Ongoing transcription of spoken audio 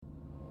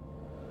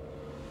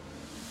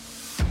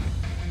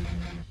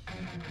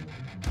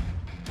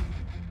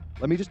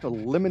Let me just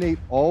eliminate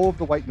all of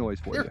the white noise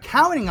for They're you.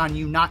 counting on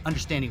you not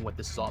understanding what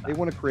this is all about. They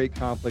want to create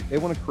conflict. They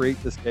want to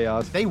create this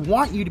chaos. They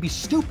want you to be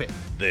stupid.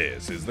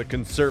 This is the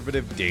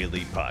Conservative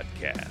Daily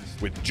Podcast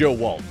with Joe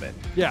Waldman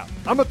Yeah,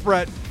 I'm a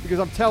threat because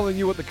I'm telling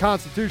you what the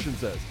Constitution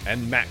says.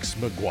 and Max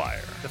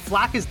McGuire. The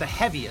flak is the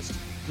heaviest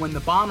when the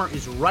bomber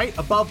is right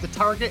above the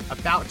target,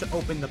 about to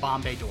open the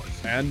bomb bay doors.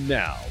 And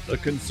now, the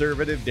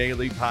Conservative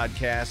Daily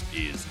Podcast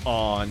is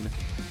on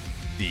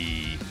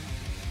the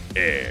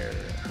air.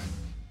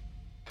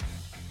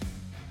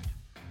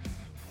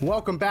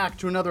 Welcome back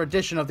to another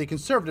edition of the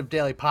Conservative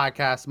Daily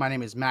Podcast. My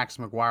name is Max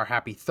McGuire.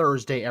 Happy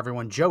Thursday,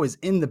 everyone. Joe is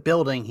in the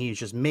building. He's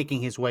just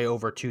making his way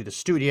over to the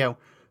studio.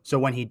 So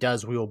when he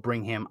does, we will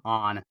bring him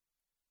on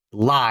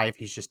live.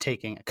 He's just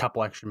taking a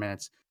couple extra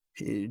minutes.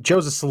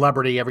 Joe's a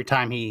celebrity. Every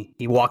time he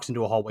walks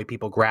into a hallway,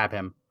 people grab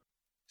him.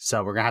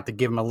 So we're going to have to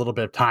give him a little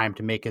bit of time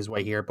to make his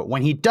way here. But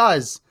when he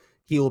does,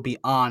 he will be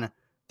on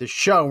the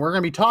show. We're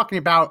going to be talking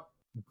about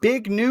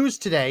big news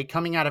today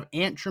coming out of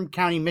Antrim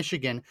County,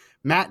 Michigan.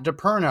 Matt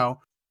DePerno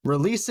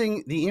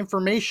releasing the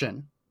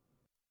information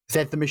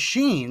that the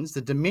machines, the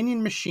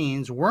Dominion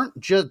machines,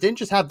 didn't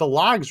just have the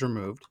logs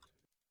removed.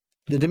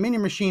 The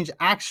Dominion machines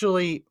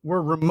actually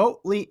were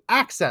remotely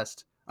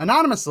accessed,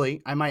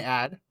 anonymously, I might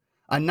add,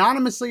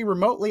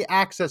 remotely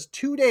accessed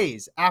 2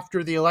 days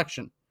after the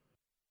election.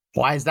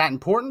 Why is that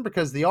important?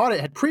 Because the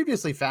audit had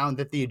previously found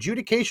that the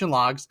adjudication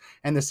logs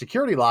and the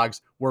security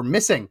logs were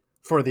missing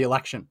for the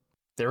election.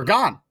 They were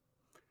gone.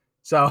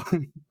 So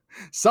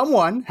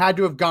someone had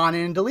to have gone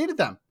in and deleted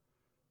them.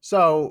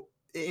 So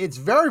it's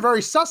very,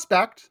 very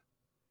suspect.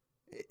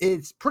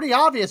 It's pretty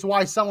obvious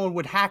why someone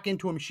would hack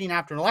into a machine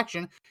after an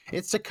election.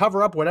 It's to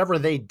cover up whatever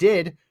they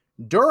did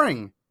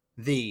during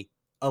the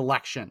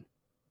election.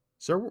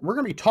 So we're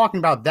going to be talking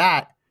about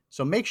that.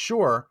 So make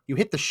sure you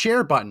hit the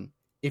share button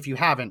if you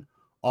haven't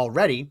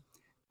already.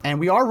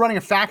 And we are running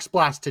a fax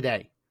blast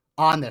today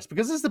on this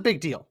because this is the big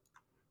deal,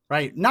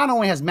 right? Not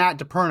only has Matt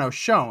DePerno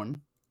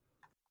shown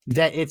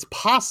that it's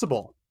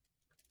possible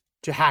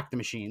to hack the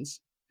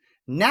machines,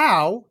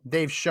 now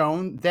they've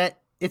shown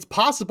that it's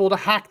possible to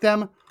hack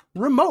them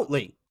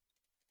remotely.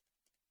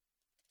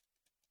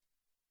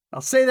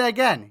 I'll say that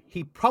again.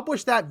 He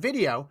published that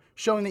video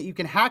showing that you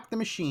can hack the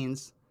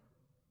machines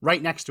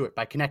right next to it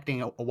by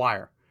connecting a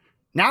wire.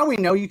 Now we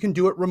know you can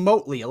do it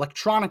remotely,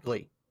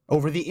 electronically,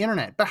 over the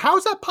internet. But how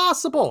is that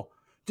possible?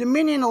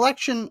 Dominion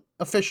election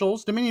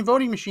officials, Dominion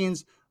voting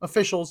machines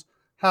officials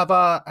have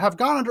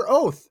gone under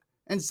oath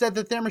and said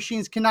that their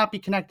machines cannot be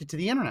connected to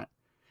the internet.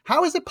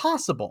 How is it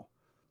possible?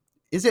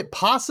 Is it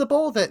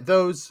possible that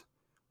those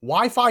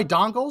Wi-Fi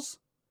dongles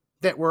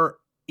that were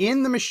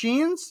in the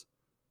machines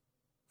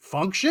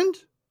functioned?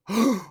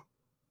 I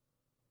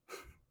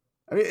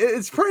mean,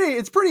 it's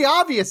pretty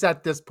obvious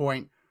at this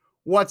point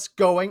what's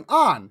going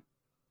on.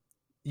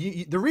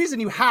 The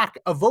reason you hack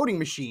a voting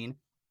machine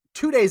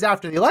 2 days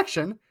after the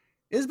election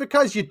is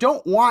because you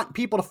don't want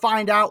people to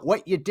find out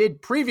what you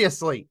did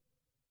previously.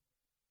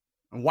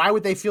 And why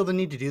would they feel the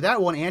need to do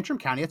that? Well, in Antrim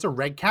County, it's a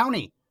red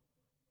county.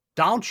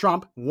 Donald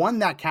Trump won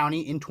that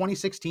county in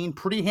 2016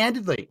 pretty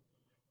handedly.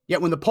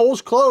 Yet when the polls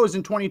closed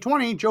in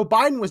 2020, Joe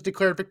Biden was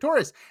declared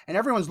victorious. And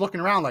everyone's looking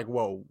around like,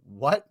 whoa,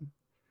 what?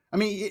 I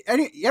mean,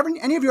 any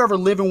of you ever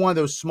live in one of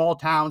those small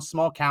towns,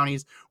 small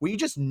counties where you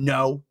just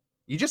know,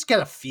 you just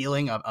get a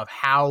feeling of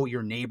how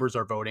your neighbors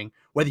are voting,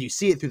 whether you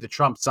see it through the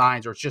Trump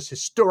signs or it's just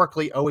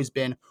historically always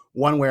been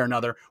one way or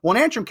another. Well,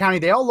 in Antrim County,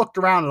 they all looked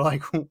around and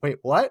like, wait,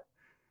 what?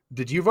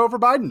 Did you vote for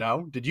Biden?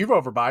 No. Did you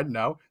vote for Biden?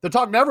 No. They're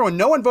talking to everyone.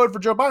 No one voted for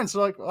Joe Biden. So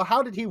like, well,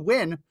 how did he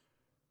win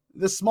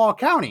this small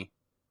county?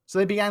 So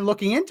they began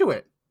looking into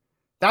it.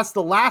 That's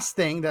the last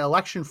thing that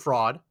election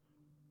fraud,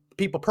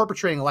 people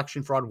perpetrating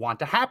election fraud want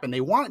to happen. They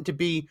want it to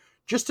be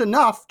just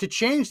enough to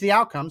change the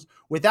outcomes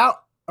without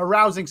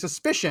arousing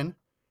suspicion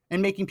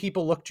and making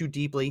people look too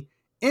deeply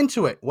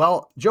into it.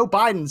 Well, Joe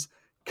Biden's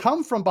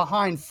come from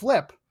behind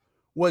flip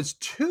was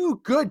too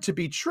good to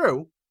be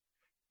true.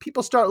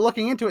 People start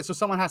looking into it, so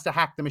someone has to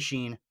hack the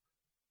machine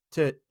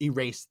to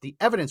erase the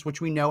evidence,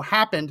 which we know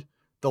happened.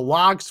 The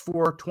logs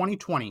for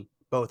 2020,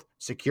 both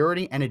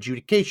security and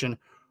adjudication,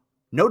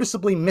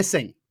 noticeably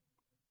missing,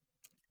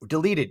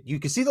 deleted. You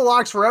can see the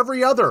logs for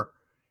every other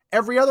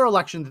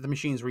election that the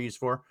machines were used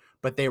for,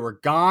 but they were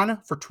gone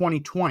for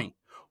 2020.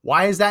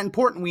 Why is that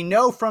important? We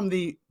know from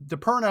the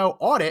DePerno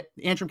audit,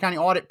 the Antrim County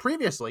audit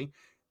previously,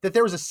 that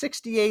there was a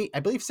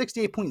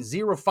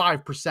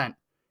 68.05%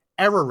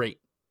 error rate.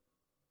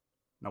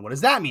 Now, what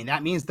does that mean?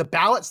 That means the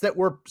ballots that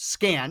were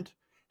scanned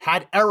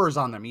had errors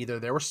on them.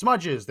 Either there were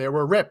smudges, there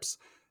were rips,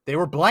 they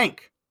were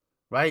blank,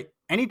 right?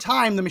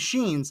 Anytime the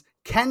machines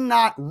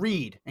cannot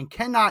read and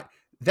cannot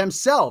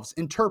themselves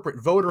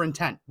interpret voter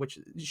intent, which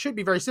should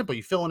be very simple.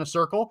 You fill in a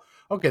circle.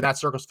 Okay, that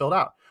circle's filled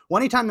out. Well,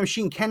 anytime the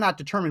machine cannot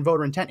determine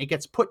voter intent, it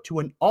gets put to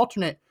an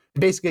alternate,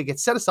 basically it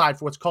gets set aside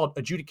for what's called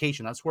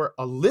adjudication. That's where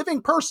a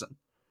living person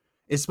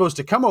is supposed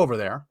to come over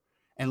there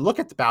and look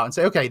at the ballot and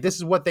say, okay, this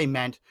is what they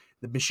meant.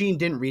 The machine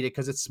didn't read it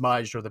because it's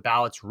smudged or the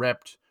ballot's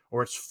ripped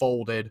or it's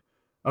folded.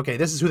 Okay,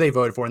 this is who they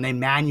voted for, and they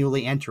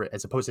manually enter it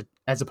as opposed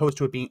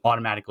to it being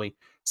automatically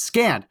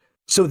scanned.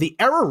 So the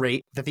error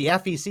rate that the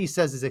FEC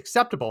says is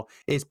acceptable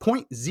is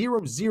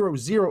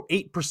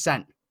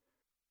 0.0008%.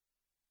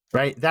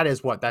 Right? That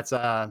is what? That's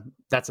a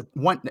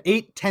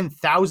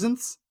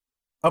 8/10,000ths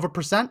of a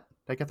percent.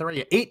 Did I get that right?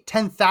 Yeah,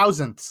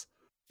 8/10,000ths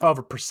of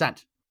a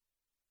percent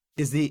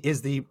is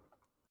the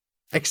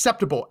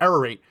acceptable error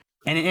rate,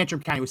 and in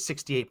Antrim County it was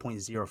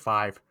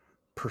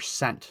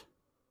 68.05%.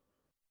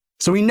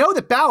 So we know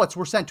that ballots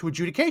were sent to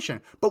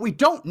adjudication, but we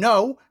don't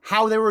know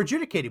how they were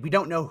adjudicated. We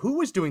don't know who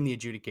was doing the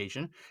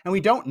adjudication, and we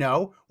don't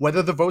know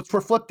whether the votes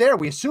were flipped there.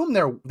 We assume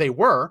they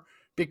were,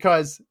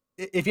 because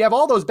if you have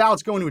all those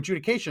ballots going to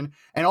adjudication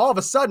and all of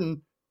a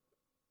sudden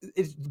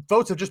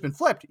votes have just been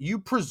flipped, you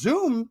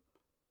presume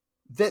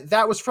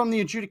that was from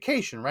the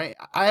adjudication, right?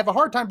 I have a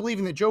hard time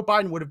believing that Joe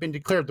Biden would have been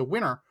declared the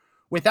winner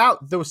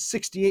without those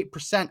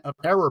 68% of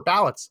error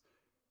ballots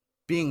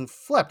being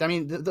flipped. I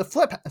mean, the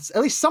flip, at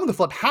least some of the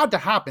flip had to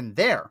happen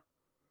there,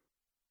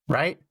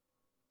 right?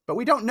 But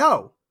we don't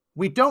know.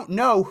 We don't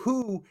know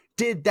who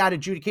did that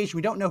adjudication.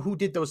 We don't know who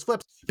did those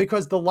flips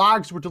because the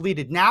logs were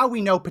deleted. Now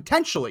we know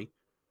potentially,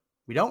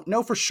 we don't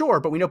know for sure,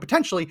 but we know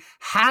potentially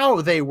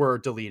how they were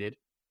deleted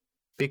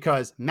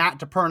because Matt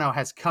DePerno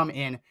has come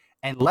in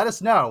and let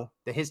us know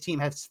that his team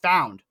has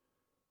found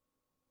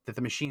that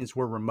the machines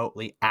were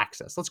remotely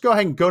accessed. Let's go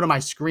ahead and go to my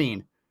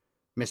screen,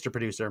 Mr.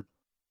 Producer.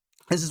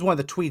 This is one of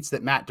the tweets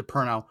that Matt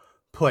DePerno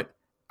put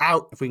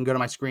out. If we can go to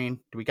my screen.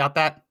 Do we got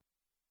that?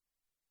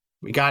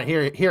 We got it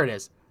here. Here it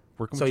is.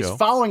 So he's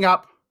following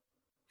up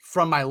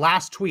from my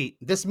last tweet.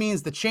 This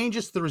means the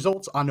changes to the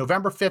results on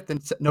November 5th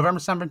and November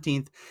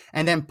 17th,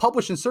 and then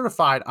published and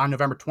certified on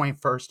November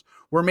 21st,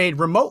 were made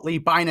remotely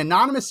by an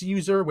anonymous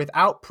user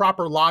without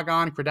proper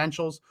logon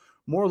credentials.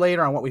 More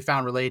later on what we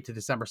found related to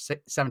December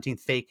 17th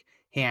fake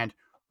hand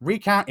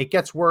recount. It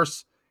gets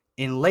worse.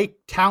 In Lake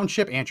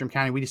Township, Antrim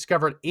County, we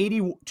discovered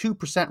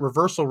 82%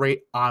 reversal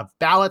rate of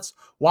ballots.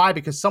 Why?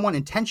 Because someone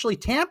intentionally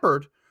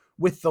tampered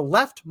with the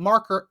left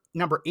marker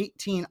number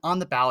 18 on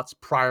the ballots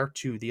prior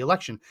to the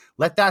election.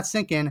 Let that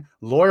sink in.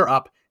 Lawyer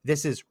up.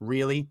 This is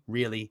really,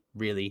 really,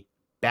 really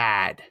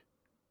bad.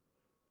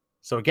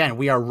 So again,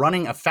 we are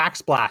running a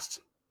fax blast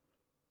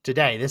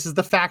today. This is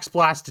the fax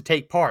blast to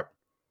take part,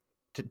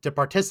 to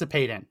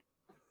participate in.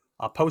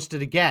 I'll post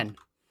it again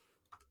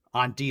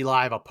on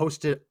DLive. I'll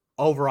post it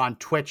over on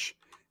Twitch.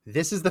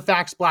 This is the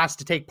fax blast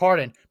to take part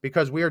in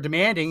because we are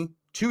demanding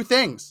two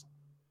things: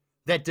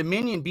 that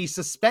Dominion be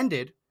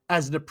suspended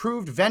as an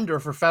approved vendor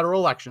for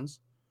federal elections,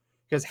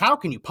 because how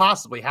can you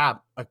possibly have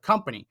a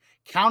company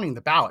counting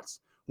the ballots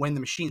when the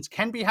machines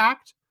can be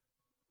hacked?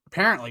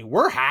 Apparently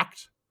were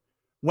hacked.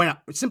 When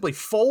simply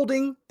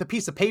folding the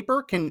piece of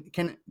paper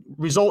can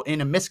result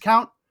in a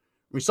miscount.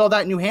 We saw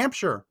that in New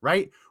Hampshire,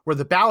 right? Where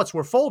the ballots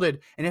were folded,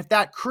 and if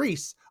that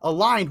crease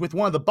aligned with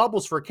one of the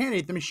bubbles for a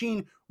candidate, the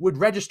machine would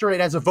register it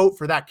as a vote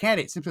for that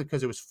candidate simply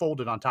because it was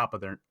folded on top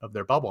of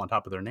their bubble, on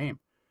top of their name.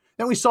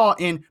 Then we saw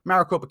in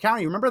Maricopa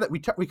County, remember that we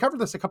covered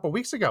this a couple of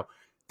weeks ago,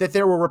 that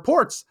there were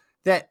reports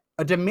that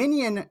a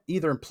Dominion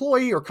either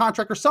employee or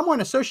contractor,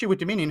 someone associated with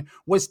Dominion,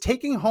 was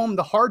taking home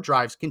the hard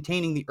drives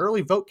containing the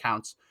early vote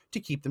counts to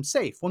keep them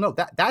safe. Well, no,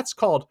 that's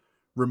called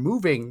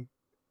removing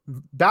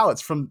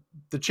ballots from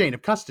the chain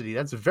of custody.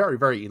 That's very,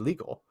 very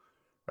illegal,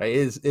 right?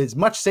 It is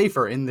much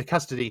safer in the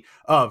custody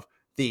of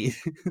the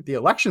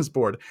elections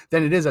board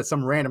than it is at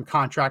some random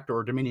contractor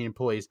or Dominion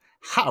employee's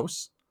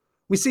house.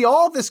 We see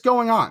all of this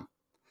going on.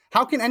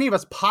 How can any of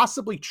us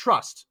possibly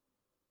trust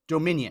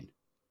Dominion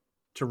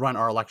to run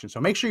our election? So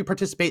make sure you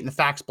participate in the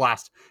fax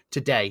blast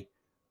today.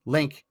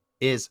 Link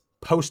is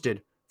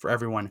posted for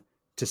everyone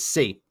to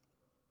see.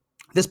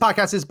 This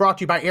podcast is brought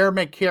to you by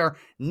AirMedCare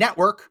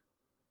Network.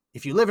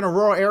 If you live in a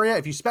rural area,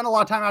 if you spend a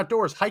lot of time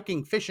outdoors,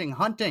 hiking, fishing,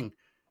 hunting,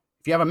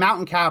 if you have a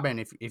mountain cabin,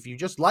 if you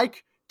just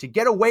like to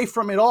get away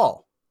from it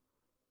all,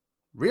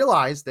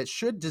 realize that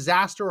should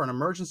disaster or an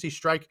emergency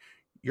strike,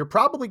 you're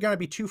probably going to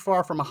be too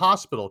far from a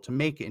hospital to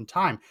make it in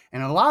time.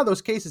 And in a lot of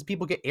those cases,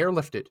 people get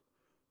airlifted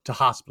to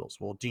hospitals.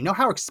 Well, do you know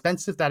how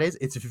expensive that is?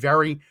 It's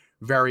very,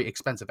 very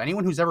expensive.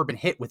 Anyone who's ever been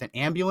hit with an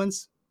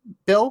ambulance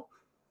bill,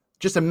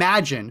 just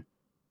imagine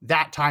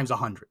that times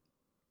 100.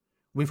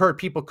 We've heard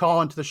people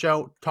call into the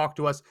show, talk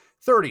to us,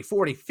 $30,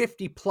 $40,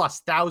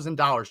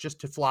 $50,000+ just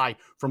to fly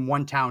from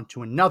one town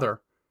to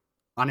another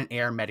on an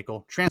air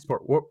medical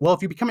transport. Well,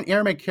 if you become an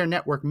AirMedCare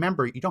Network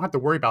member, you don't have to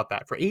worry about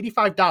that. For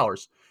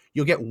 $85,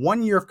 you'll get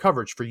 1 year of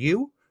coverage for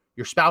you,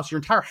 your spouse, your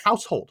entire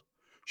household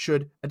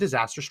should a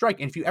disaster strike.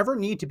 And if you ever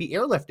need to be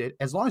airlifted,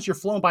 as long as you're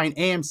flown by an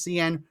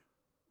AMCN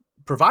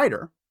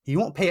provider, you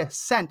won't pay a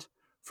cent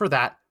for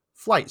that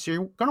flight. So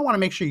you're going to want to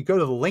make sure you go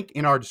to the link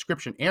in our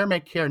description,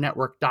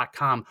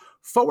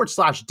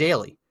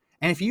 airmedcarenetwork.com/daily.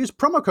 And if you use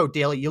promo code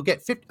daily, you'll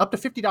get up to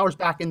 $50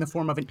 back in the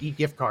form of an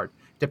e-gift card,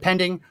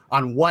 depending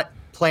on what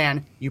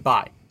plan you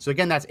buy. So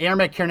again, that's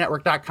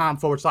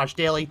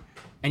airmedcarenetwork.com/daily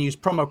and use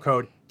promo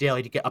code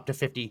daily to get up to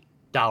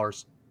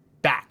 $50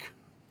 back.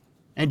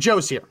 And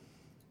Joe's here.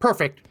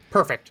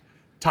 Perfect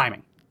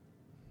timing.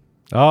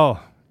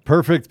 Oh,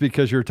 Perfect,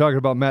 because you're talking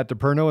about Matt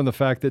DePerno and the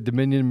fact that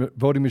Dominion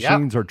voting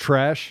machines are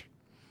trash.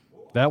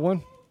 That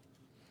one?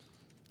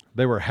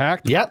 They were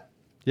hacked? Yep.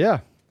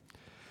 Yeah.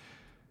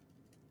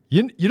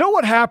 You know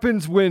what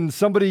happens when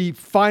somebody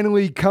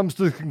finally comes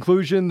to the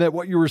conclusion that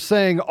what you were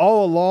saying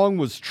all along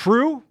was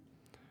true?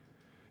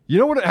 You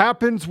know what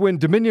happens when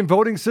Dominion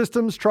Voting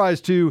Systems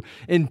tries to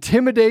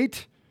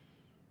intimidate,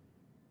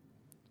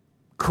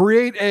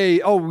 create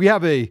we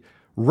have a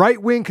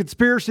right-wing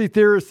conspiracy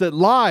theorist that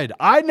lied.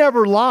 I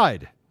never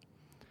lied.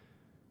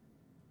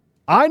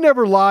 I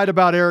never lied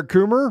about Eric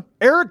Coomer.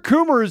 Eric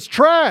Coomer is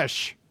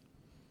trash.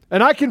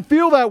 And I can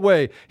feel that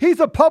way.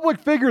 He's a public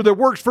figure that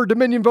works for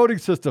Dominion Voting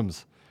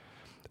Systems.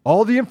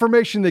 All the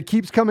information that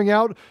keeps coming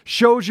out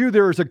shows you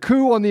there is a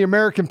coup on the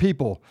American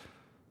people.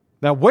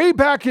 Now, way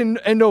back in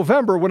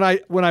November when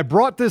I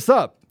brought this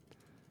up,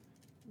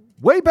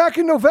 you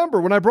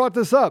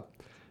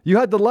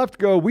had the left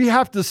go, we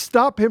have to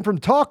stop him from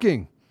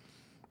talking.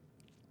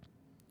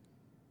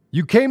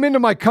 You came into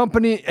my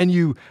company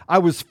and I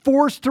was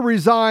forced to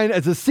resign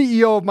as a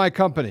CEO of my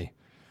company.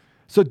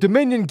 So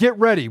Dominion, get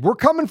ready. We're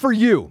coming for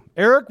you.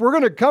 Eric, we're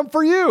going to come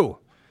for you.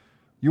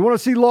 You want to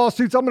see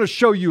lawsuits? I'm going to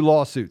show you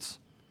lawsuits.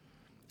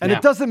 And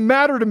it doesn't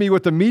matter to me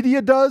what the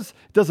media does.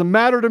 It doesn't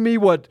matter to me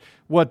what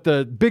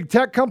the big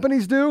tech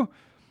companies do.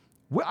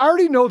 I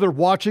already know they're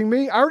watching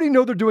me. I already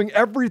know they're doing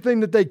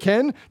everything that they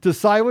can to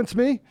silence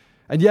me.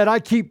 And yet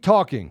I keep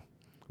talking.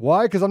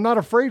 Why? Because I'm not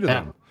afraid of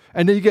them.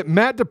 And then you get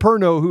Matt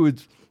DePerno, who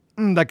is,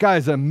 that guy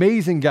is an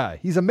amazing guy.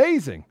 He's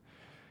amazing.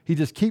 He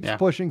just keeps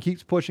pushing,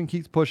 keeps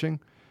pushing.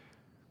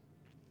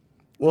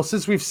 Well,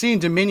 since we've seen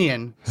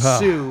Dominion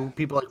sue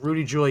people like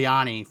Rudy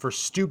Giuliani for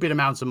stupid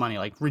amounts of money,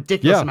 like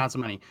ridiculous amounts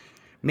of money,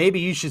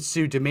 maybe you should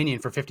sue Dominion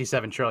for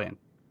 $57 trillion.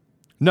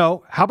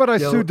 No. How about I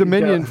sue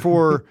Dominion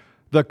for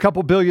the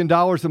couple $1 billion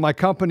that my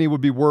company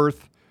would be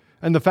worth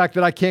and the fact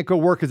that I can't go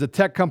work as a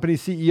tech company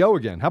CEO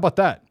again? How about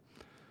that?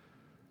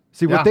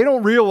 See, what they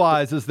don't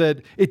realize is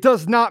that it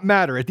does not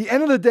matter. At the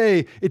end of the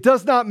day, it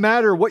does not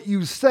matter what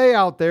you say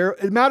out there.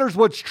 It matters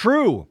what's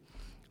true.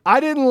 I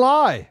didn't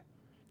lie.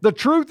 The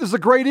truth is a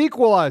great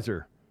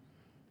equalizer.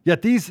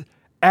 Yet these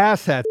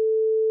asshats,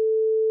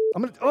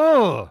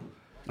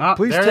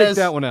 please take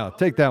that one out.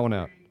 Take that one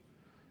out.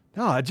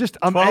 No,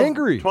 I'm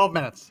angry. 12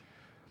 minutes.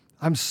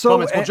 I'm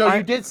so angry. Well, Joe,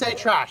 you did say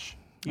trash.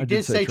 You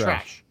did say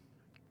trash.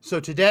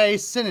 So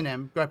today's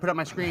synonym, go ahead, put up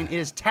my screen,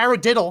 is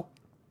taradiddle.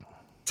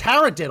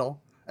 Taradiddle,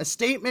 a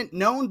statement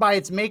known by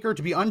its maker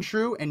to be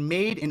untrue and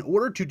made in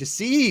order to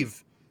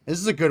deceive. This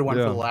is a good one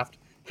for the left.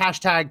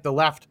 Hashtag the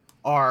left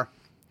are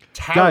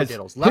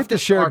taradiddles. Guys, hit the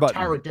share button.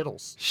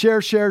 Taradiddles.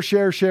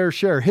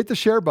 Share. Hit the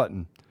share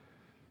button.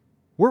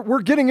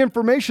 We're getting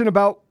information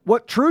about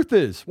what truth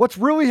is, what's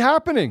really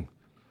happening.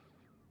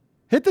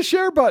 Hit the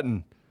share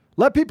button.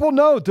 Let people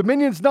know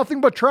Dominion's nothing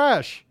but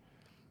trash.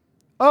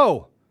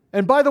 Oh,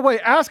 and by the way,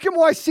 ask him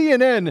why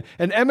CNN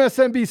and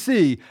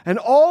MSNBC and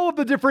all of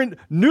the different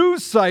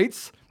news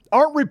sites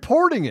aren't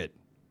reporting it.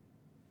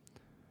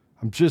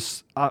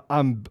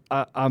 I'm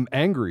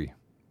angry,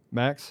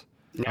 Max.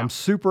 Yeah. I'm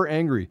super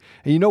angry.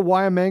 And you know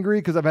why I'm angry?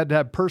 Because I've had to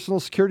have personal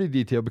security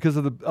detail because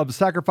of the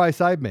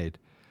sacrifice I've made.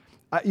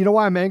 You know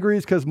why I'm angry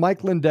is because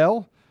Mike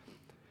Lindell,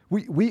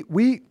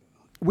 we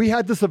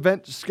had this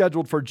event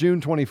scheduled for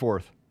June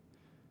 24th.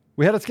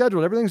 We had it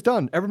scheduled. Everything's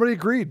done. Everybody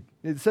agreed.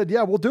 It said,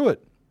 yeah, we'll do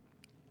it.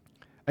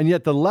 And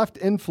yet the left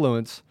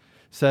influence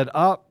said,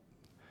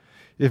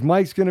 if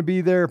Mike's going to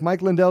be there, if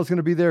Mike Lindell's going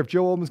to be there, if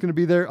Joe Oldham's going to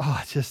be there,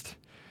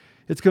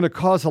 it's going to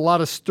cause a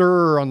lot of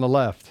stir on the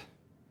left.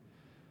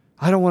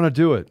 I don't want to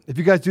do it. If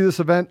you guys do this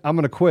event, I'm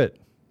going to quit.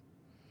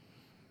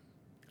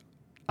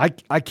 I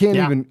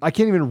can't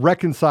even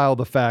reconcile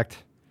the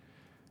fact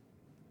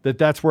that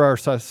that's where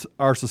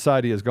our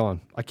society has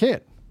gone. I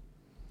can't.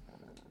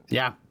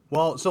 Yeah.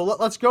 Well, so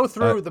let's go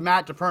through the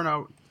Matt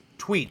DePerno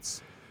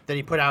tweets that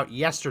he put out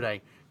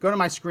yesterday. Go to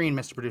my screen,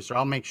 Mr. Producer.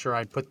 I'll make sure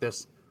I put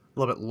this a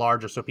little bit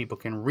larger so people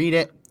can read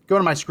it. Go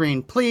to my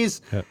screen,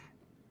 please. Yeah.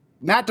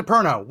 Matt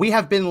DePerno, we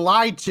have been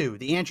lied to.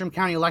 The Antrim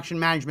County Election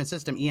Management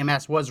System,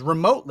 EMS, was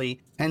remotely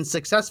and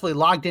successfully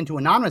logged into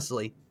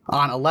anonymously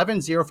on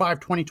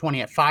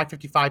 11/05/2020 at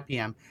 5:55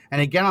 p.m.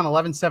 and again on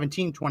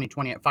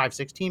 11/17/2020 at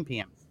 5:16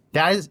 p.m.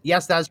 That is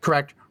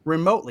correct.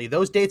 Remotely.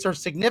 Those dates are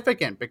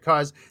significant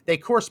because they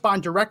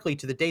correspond directly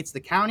to the dates the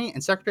county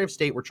and Secretary of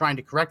State were trying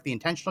to correct the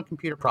intentional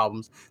computer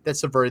problems that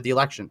subverted the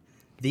election.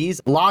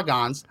 These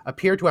logons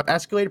appear to have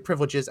escalated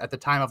privileges at the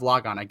time of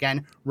logon,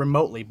 again,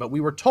 remotely, but we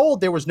were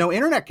told there was no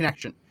internet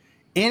connection.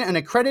 In an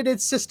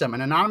accredited system,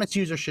 an anonymous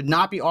user should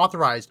not be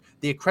authorized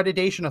the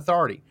accreditation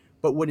authority,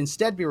 but would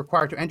instead be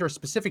required to enter a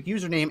specific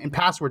username and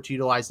password to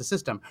utilize the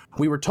system.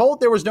 We were told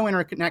there was no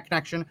internet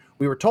connection.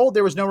 We were told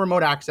there was no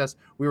remote access.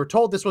 We were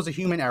told this was a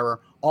human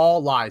error.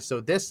 All lies.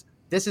 So this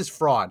is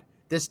fraud.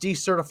 This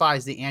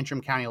decertifies the Antrim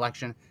County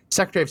election.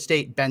 Secretary of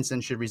State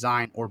Benson should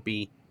resign or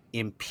be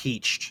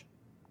impeached.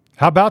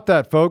 How about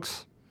that,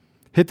 folks?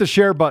 Hit the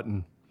share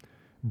button.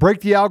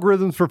 Break the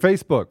algorithms for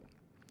Facebook.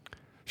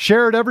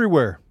 Share it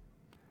everywhere.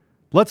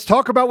 Let's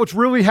talk about what's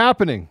really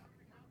happening.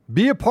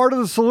 Be a part of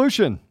the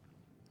solution.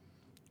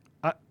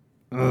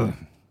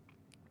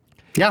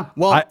 Yeah.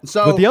 Well,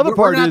 but the other we're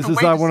part gonna is have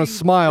to I wait to want to see-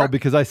 smile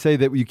because I say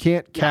that you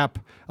can't cap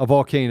a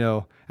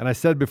volcano. And I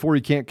said before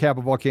you can't cap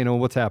a volcano, and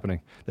what's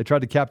happening? They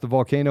tried to cap the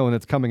volcano and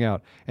it's coming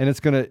out. And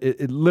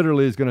it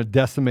literally is going to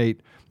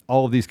decimate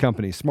all of these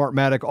companies.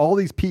 Smartmatic, all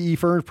these PE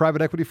firms,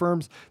 private equity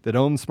firms that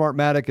own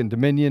Smartmatic and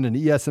Dominion and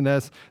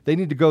ES&S, they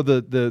need to go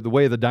the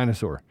way of the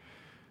dinosaur.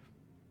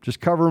 Just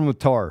cover them with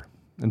tar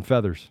and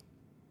feathers.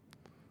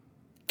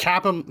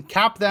 Cap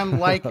them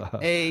like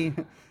a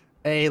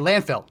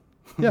landfill.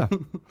 Yeah.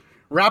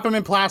 Wrap them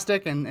in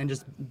plastic and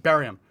just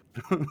bury them.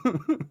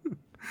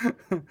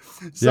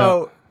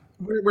 So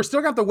we're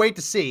still going to have to wait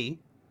to see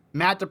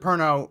Matt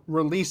DePerno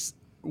release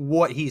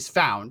what he's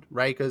found,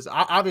 right? Because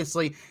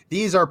obviously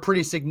these are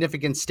pretty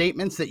significant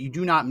statements that you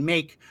do not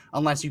make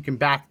unless you can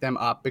back them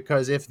up,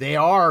 because if they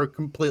are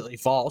completely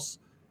false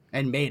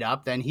and made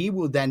up, then he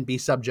will then be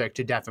subject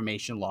to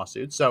defamation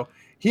lawsuits. So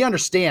he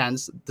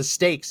understands the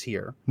stakes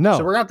here. No.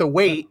 So we're going to have to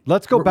wait.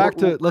 Let's go back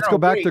to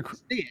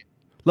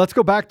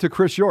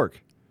Chris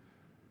York.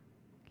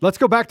 Let's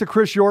go back to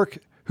Chris York,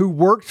 who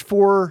worked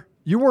for,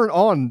 you weren't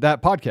on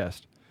that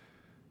podcast.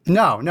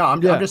 No,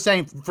 I'm just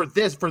saying for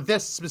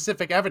this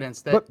specific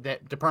evidence that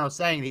DePerno's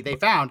saying they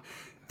found,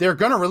 they're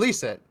going to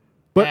release it.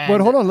 But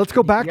hold on, let's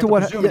go back to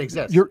what it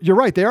exists. You're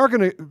right. They are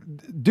going to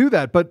do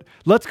that. But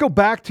let's go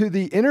back to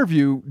the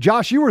interview.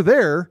 Josh, you were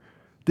there.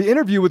 The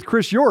interview with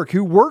Chris York,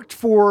 who worked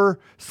for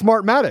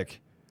Smartmatic,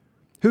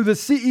 who the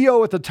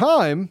CEO at the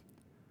time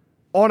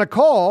on a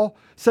call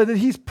said that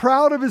he's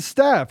proud of his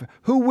staff,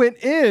 who went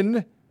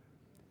in,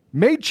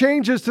 made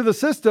changes to the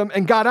system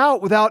and got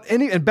out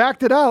and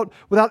backed it out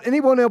without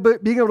anyone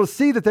being able to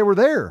see that they were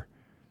there.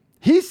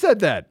 He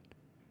said that.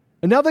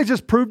 And now they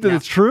just proved that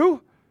it's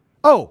true.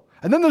 Oh,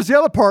 and then there's the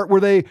other part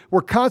where they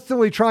were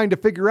constantly trying to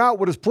figure out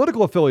what his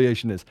political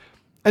affiliation is.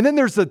 And then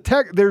there's the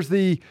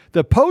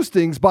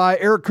postings by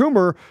Eric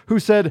Coomer, who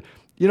said,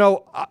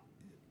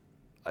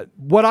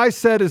 what I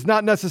said is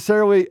not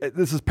necessarily,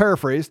 this is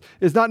paraphrased,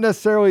 is not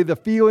necessarily the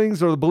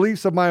feelings or the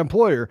beliefs of my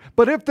employer.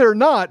 But if they're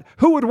not,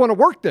 who would want to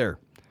work there?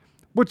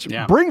 Which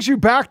brings you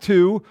back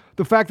to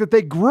the fact that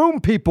they groom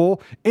people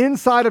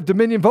inside of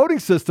Dominion voting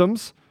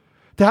systems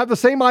to have the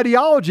same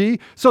ideology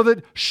so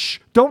that,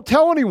 don't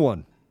tell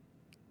anyone.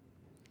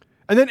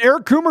 And then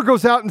Eric Coomer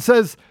goes out and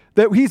says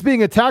that he's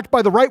being attacked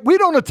by the right. We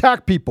don't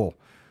attack people.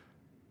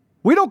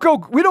 We don't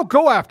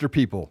go after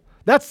people.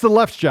 That's the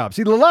left's job.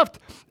 See, the left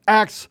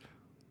acts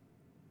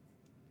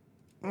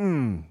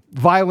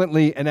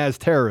violently and as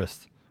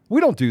terrorists.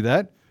 We don't do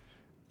that.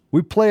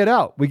 We play it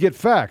out. We get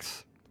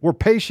facts. We're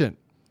patient.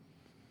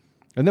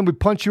 And then we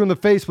punch you in the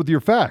face with your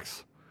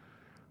facts.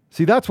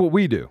 See, that's what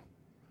we do.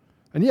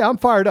 And yeah, I'm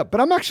fired up, but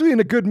I'm actually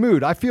in a good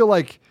mood. I feel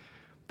like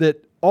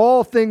that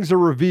all things are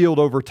revealed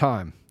over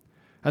time.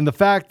 And the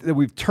fact that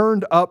we've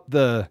turned up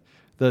the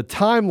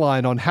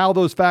timeline on how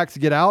those facts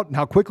get out and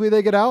how quickly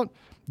they get out,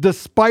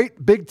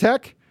 despite big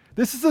tech,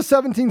 this is the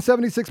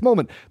 1776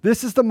 moment.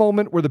 This is the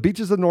moment where the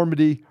beaches of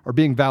Normandy are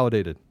being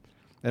validated.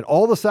 And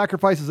all the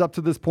sacrifices up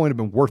to this point have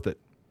been worth it.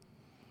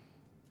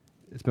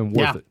 It's been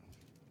worth it.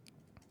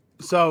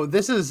 So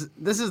this is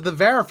the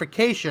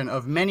verification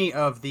of many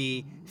of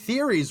the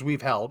theories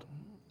we've held,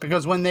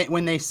 because when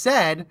they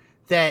said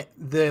that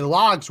the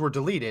logs were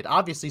deleted,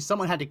 obviously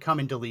someone had to come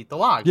and delete the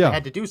logs. Yeah. They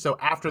had to do so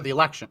after the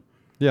election.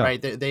 Yeah. Right?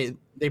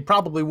 They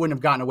probably wouldn't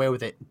have gotten away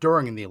with it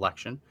during the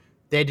election.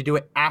 They had to do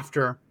it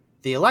after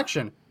the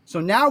election. So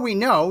now we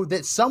know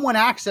that someone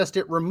accessed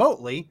it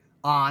remotely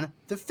on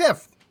the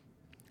 5th.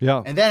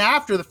 Yeah. And then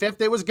after the 5th,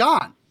 it was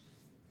gone.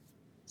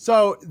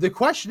 So the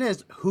question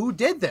is, who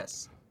did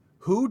this?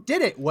 Who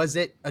did it? Was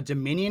it a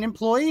Dominion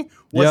employee?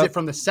 Was it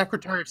from the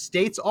Secretary of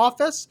State's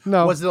office?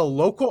 No. Was it a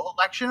local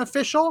election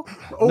official?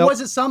 Or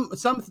was it some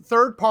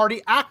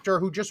third-party actor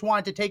who just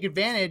wanted to take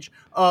advantage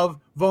of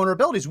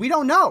vulnerabilities? We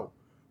don't know.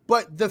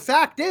 But the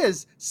fact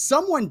is,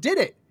 someone did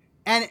it,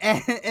 and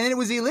it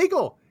was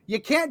illegal. You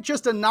can't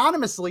just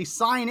anonymously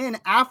sign in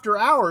after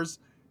hours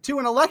to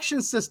an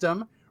election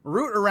system,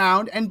 root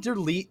around, and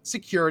delete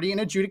security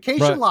and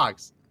adjudication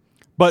logs.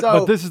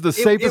 But this is the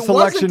safest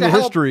election in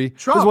history.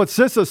 This is what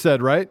CISA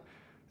said, right?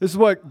 This is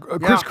what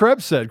Chris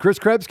Krebs said. Chris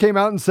Krebs came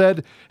out and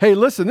said, hey,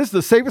 listen, this is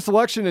the safest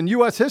election in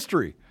U.S.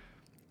 history.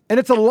 And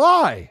it's a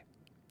lie.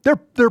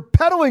 They're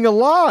peddling a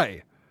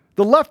lie.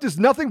 The left is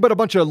nothing but a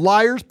bunch of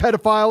liars,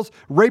 pedophiles,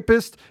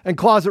 rapists, and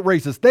closet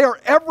racists. They are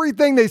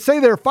everything they say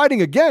they're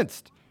fighting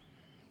against.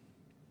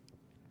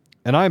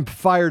 And I'm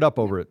fired up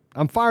over it.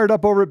 I'm fired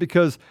up over it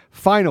because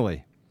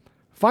finally,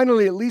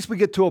 at least we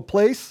get to a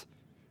place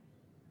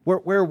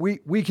where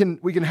we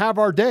can have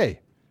our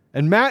day.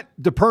 And Matt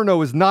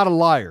DePerno is not a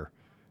liar.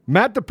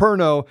 Matt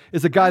DePerno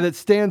is a guy that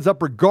stands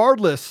up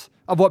regardless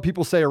of what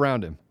people say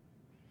around him.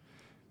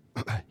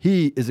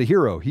 He is a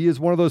hero. He is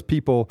one of those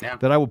people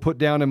that I will put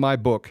down in my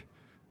book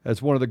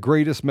as one of the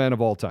greatest men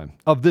of all time,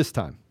 of this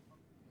time.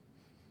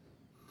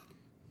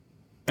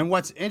 And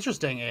what's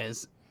interesting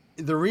is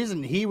the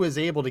reason he was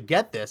able to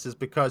get this is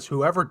because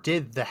whoever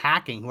did the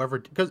hacking,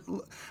 because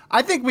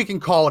I think we can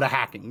call it a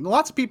hacking.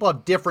 Lots of people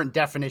have different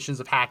definitions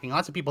of hacking.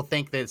 Lots of people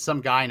think that it's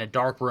some guy in a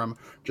dark room,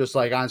 just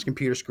like on his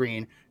computer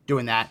screen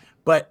doing that.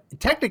 But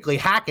technically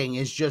hacking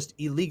is just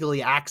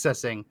illegally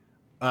accessing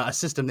a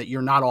system that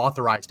you're not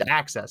authorized to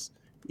access.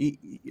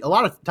 A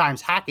lot of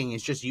times hacking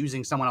is just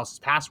using someone else's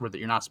password that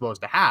you're not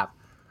supposed to have.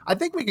 I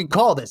think we can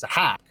call this a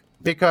hack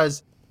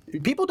because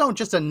people don't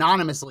just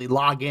anonymously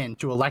log in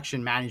to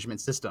election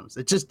management systems.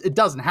 It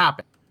doesn't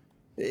happen.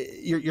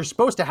 You're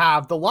supposed to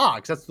have the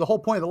logs. That's the whole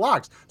point of the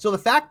logs. So the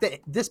fact that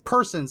this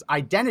person's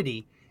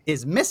identity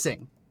is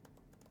missing,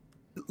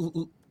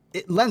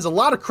 it lends a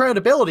lot of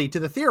credibility to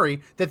the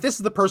theory that this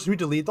is the person who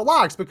deleted the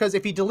logs. Because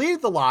if he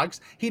deleted the logs,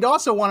 he'd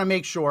also want to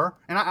make sure,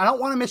 and I don't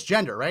want to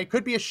misgender, right? It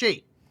could be a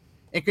she.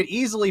 It could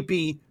easily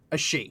be a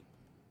she.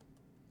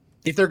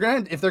 If they're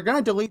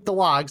gonna delete the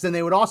logs, then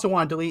they would also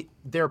want to delete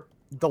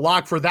the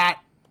log for that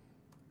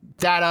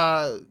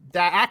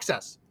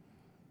access,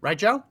 right,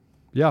 Joe?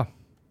 Yeah,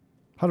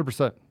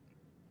 100%.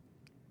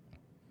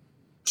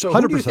 So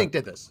who do you think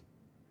did this?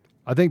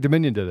 I think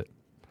Dominion did it.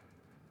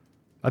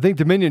 I think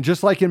Dominion,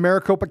 just like in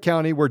Maricopa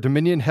County, where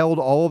Dominion held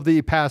all of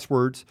the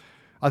passwords,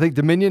 I think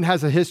Dominion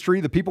has a history.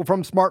 The people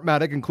from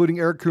Smartmatic, including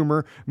Eric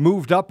Coomer,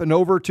 moved up and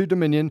over to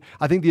Dominion.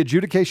 I think the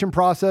adjudication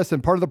process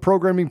and part of the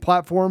programming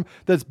platform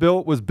that's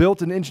built was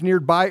built and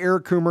engineered by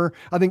Eric Coomer.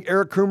 I think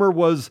Eric Coomer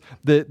was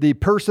the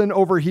person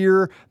over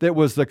here that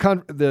was the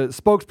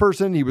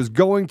spokesperson. He was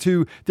going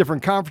to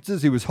different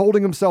conferences. He was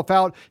holding himself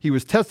out. He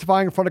was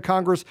testifying in front of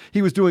Congress.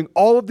 He was doing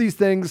all of these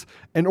things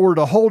in order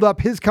to hold up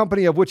his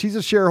company, of which he's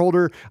a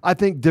shareholder. I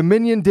think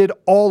Dominion did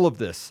all of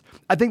this.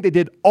 I think they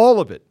did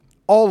all of it.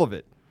 All of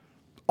it.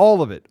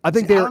 All of it. I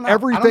think they're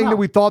everything that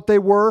we thought they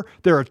were.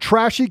 They're a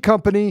trashy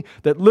company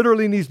that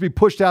literally needs to be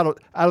pushed out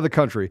of the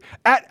country.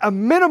 At a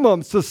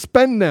minimum,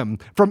 suspend them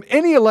from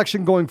any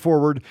election going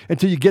forward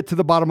until you get to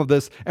the bottom of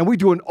this. And we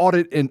do an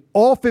audit in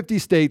all 50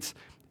 states.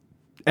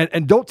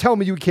 And don't tell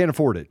me you can't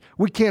afford it.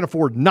 We can't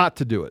afford not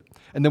to do it.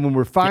 And then when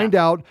we find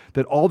out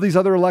that all these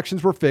other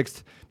elections were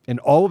fixed in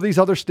all of these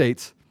other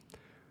states,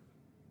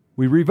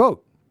 we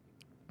revote.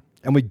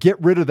 And we get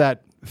rid of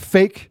that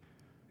fake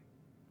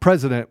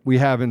president we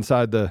have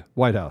inside the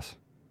White House,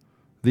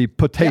 the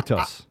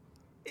potatoes.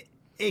 Yeah,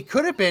 it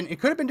could have been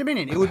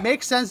Dominion. It would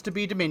make sense to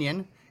be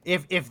Dominion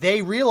if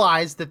they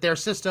realized that their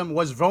system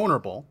was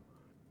vulnerable.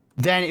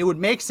 Then it would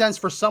make sense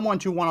for someone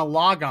to want to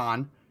log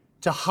on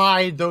to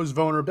hide those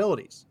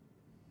vulnerabilities,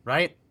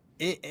 right?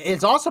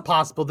 It's also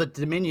possible that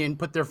Dominion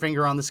put their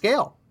finger on the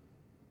scale,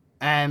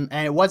 and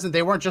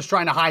they weren't just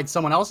trying to hide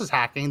someone else's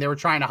hacking; they were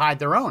trying to hide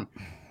their own.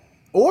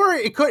 Or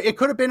it could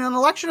have been an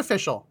election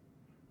official.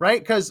 Right?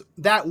 Because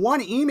that one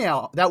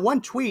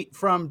tweet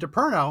from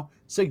DePerno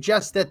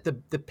suggests that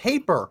the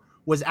paper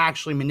was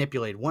actually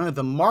manipulated. One of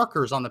the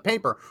markers on the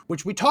paper,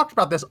 which we talked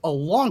about this a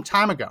long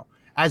time ago,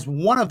 as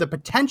one of the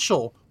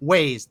potential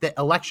ways that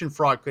election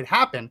fraud could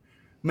happen,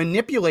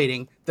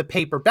 manipulating the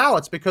paper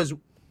ballots, because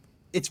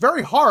it's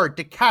very hard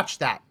to catch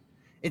that.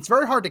 It's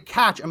very hard to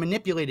catch a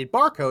manipulated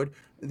barcode.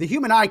 The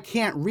human eye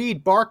can't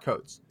read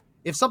barcodes.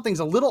 If something's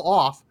a little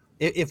off,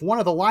 if one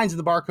of the lines in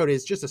the barcode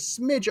is just a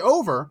smidge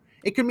over,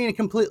 it could mean a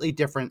completely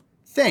different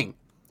thing.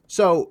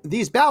 So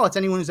these ballots,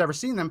 anyone who's ever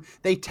seen them,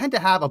 they tend to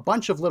have a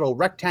bunch of little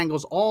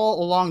rectangles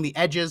all along the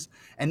edges,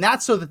 and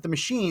that's so that the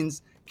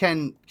machines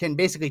can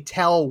basically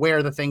tell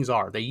where the things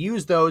are. They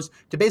use those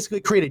to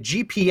basically create a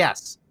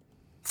GPS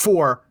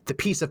for the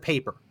piece of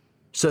paper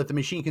so that the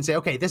machine can say,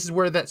 okay, this is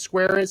where that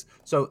square is,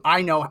 so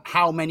I know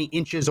how many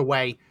inches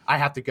away I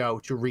have to go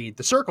to read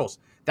the circles.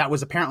 That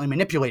was apparently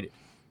manipulated.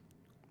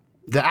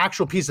 The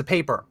actual piece of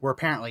paper were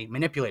apparently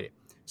manipulated.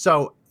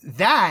 So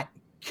that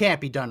can't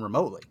be done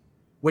remotely,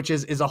 which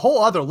is a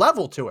whole other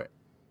level to it.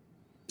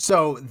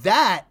 So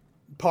that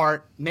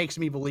part makes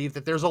me believe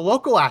that there's a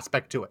local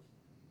aspect to it,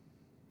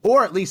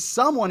 or at least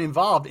someone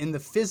involved in the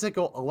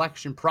physical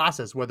election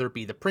process, whether it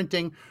be the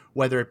printing,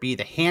 whether it be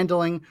the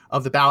handling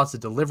of the ballots, the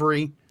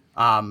delivery.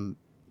 It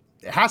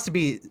has to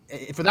be,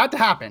 for that to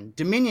happen,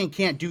 Dominion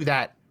can't do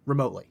that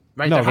remotely,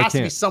 right? No, there has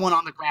to be someone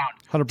on the ground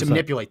 100%. to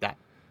manipulate that,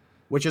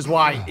 which is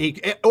why,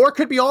 or it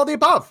could be all the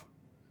above.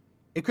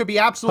 It could be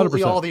absolutely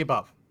 100%. all the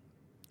above.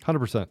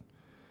 100%.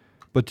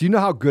 But do you know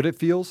how good it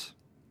feels?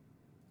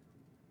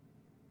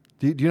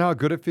 Do you know how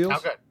good it feels? How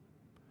good?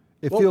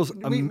 It feels.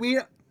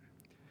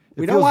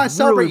 We don't want to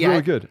celebrate really, yet.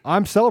 Really good.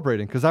 I'm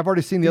celebrating because I've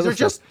already seen the These other are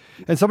just-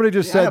 stuff. And somebody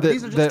just Yeah, said but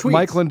these are that just tweets.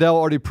 Mike Lindell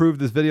already proved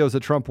his videos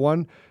that Trump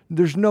won.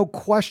 There's no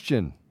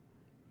question.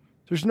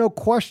 There's no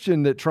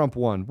question that Trump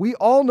won. We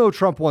all know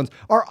Trump won.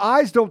 Our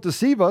eyes don't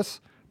deceive us,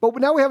 but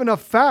now we have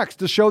enough facts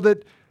to show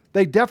that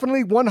they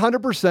definitely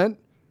 100%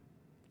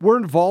 were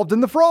involved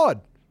in the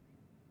fraud.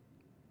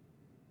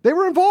 They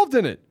were involved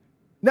in it.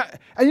 Now,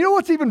 and you know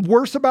what's even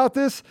worse about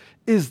this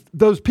is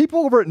those people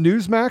over at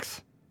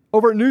Newsmax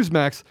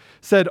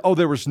said, oh,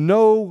 there was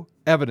no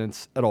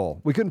evidence at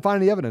all. We couldn't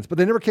find any evidence, but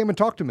they never came and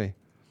talked to me.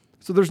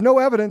 So there's no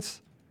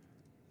evidence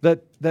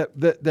that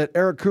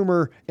Eric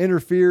Coomer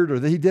interfered or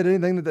that he did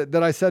anything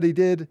that I said he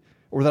did.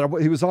 or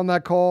that he was on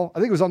that call. I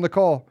think he was on the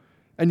call,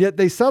 and yet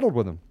they settled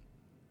with him.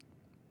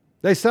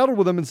 They settled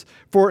with him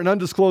for an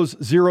undisclosed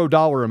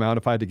 $0 amount,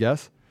 if I had to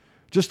guess,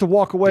 just to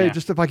walk away,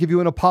 just if I give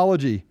you an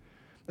apology.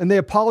 And they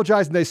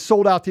apologized and they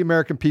sold out the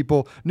American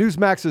people.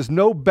 Newsmax is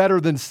no better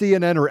than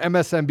CNN or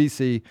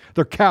MSNBC.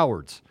 They're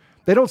cowards.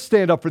 They don't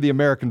stand up for the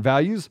American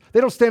values.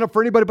 They don't stand up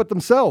for anybody but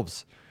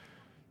themselves.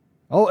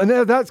 Oh, and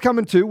that's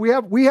coming too. We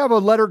have a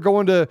letter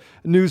going to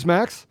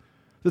Newsmax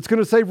that's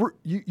going to say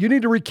you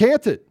need to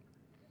recant it.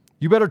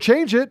 You better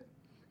change it.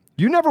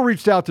 You never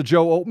reached out to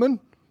Joe Oltmann.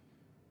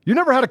 You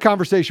never had a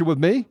conversation with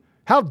me.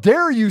 How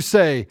dare you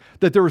say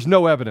that there was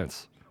no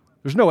evidence?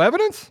 There's no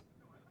evidence?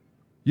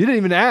 You didn't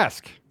even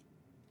ask.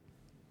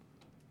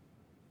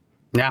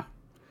 Yeah.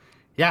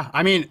 Yeah.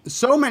 I mean,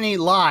 so many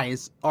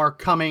lies are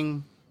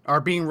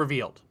being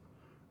revealed.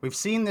 We've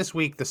seen this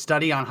week the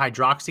study on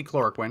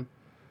hydroxychloroquine,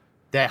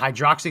 that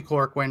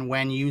hydroxychloroquine,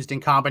 when used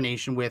in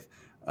combination with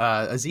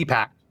a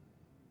Z-Pak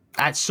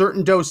at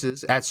certain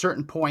doses, at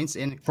certain points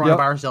in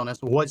coronavirus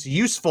illness, was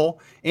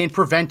useful in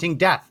preventing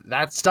death.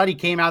 That study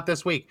came out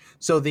this week.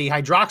 So the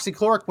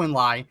hydroxychloroquine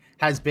lie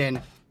has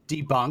been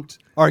debunked.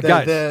 All right,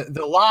 guys.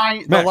 The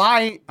lie,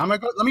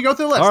 let me go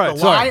through the list. All right,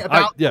 the lie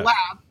about the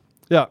lab.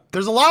 Yeah.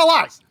 There's a lot of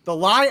lies. The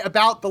lie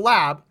about the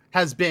lab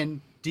has been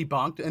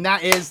debunked, and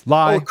that is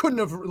lie. It couldn't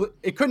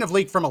have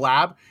leaked from a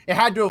lab. It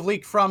had to have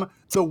leaked from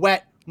the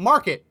wet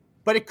market.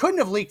 But it couldn't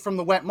have leaked from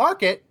the wet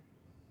market.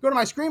 Go to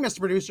my screen, Mr.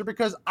 Producer,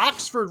 because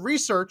Oxford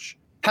Research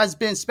has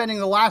been spending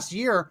the last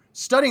year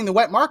studying the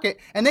wet market,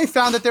 and they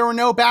found that there were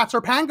no bats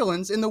or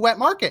pangolins in the wet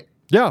market.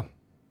 Yeah.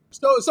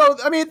 So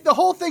I mean, the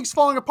whole thing's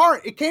falling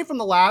apart. It came from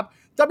the lab.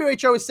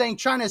 WHO is saying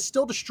China is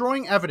still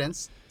destroying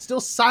evidence, still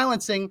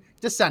silencing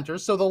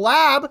dissenters. So the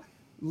lab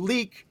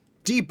leak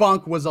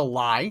debunk was a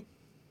lie.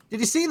 Did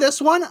you see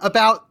this one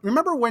about,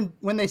 remember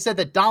when they said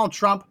that Donald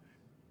Trump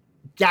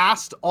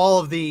gassed all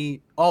of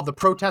the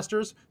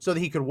protesters so that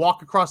he could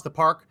walk across the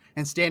park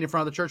and stand in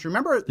front of the church?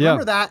 Remember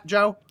that,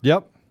 Joe?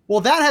 Yep.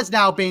 Well, that has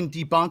now been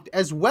debunked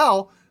as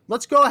well.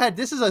 Let's go ahead.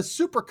 This is a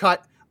supercut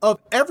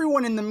of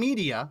everyone in the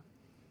media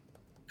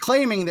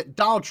claiming that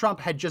Donald Trump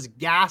had just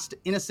gassed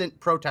innocent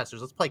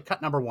protesters. Let's play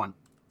cut number 1.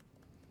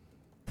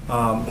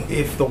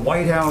 If the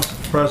White House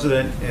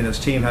president and his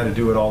team had to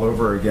do it all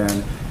over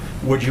again,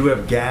 would you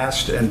have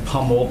gassed and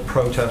pummeled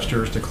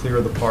protesters to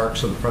clear the park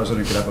so the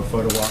president could have a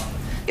photo op?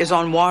 Is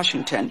on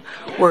Washington,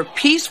 where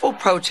peaceful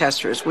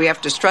protesters, we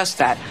have to stress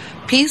that,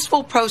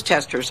 peaceful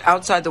protesters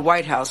outside the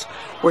White House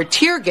were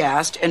tear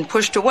gassed and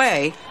pushed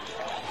away,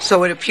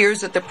 so it appears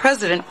that the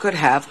president could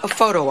have a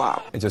photo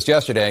op. Just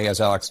yesterday,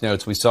 as Alex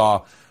notes, we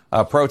saw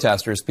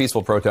protesters,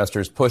 peaceful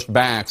protesters, pushed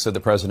back so that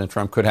President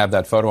Trump could have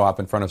that photo op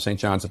in front of St.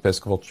 John's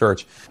Episcopal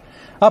Church.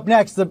 Up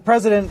next, the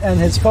president and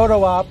his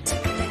photo op.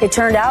 It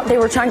turned out they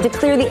were trying to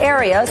clear the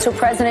area so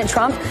President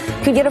Trump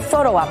could get a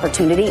photo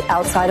opportunity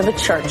outside of a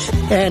church.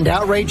 And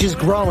outrage is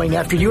growing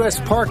after U.S.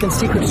 Park and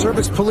Secret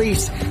Service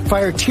police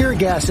fired tear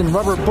gas and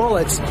rubber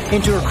bullets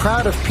into a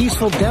crowd of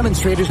peaceful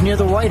demonstrators near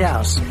the White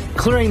House,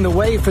 clearing the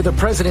way for the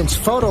president's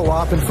photo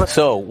op in front.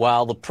 So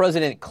while the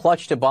president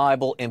clutched a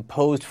Bible and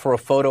posed for a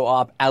photo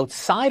op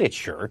outside a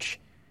church,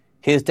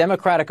 his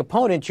Democratic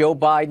opponent, Joe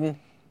Biden,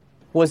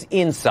 was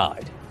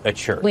inside a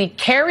church. We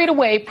cleared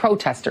away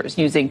protesters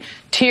using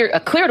tear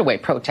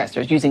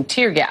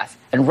gas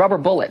and rubber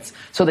bullets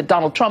so that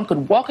Donald Trump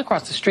could walk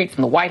across the street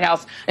from the White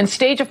House and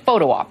stage a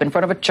photo op in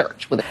front of a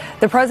church.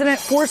 The president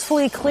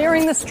forcefully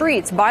clearing the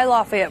streets by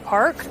Lafayette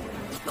Park,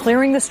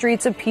 clearing the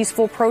streets of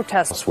peaceful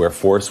protests. Where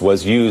force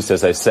was used,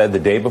 as I said the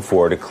day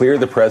before, to clear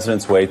the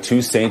president's way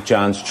to St.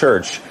 John's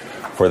Church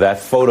for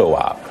that photo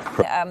op.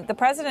 The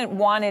president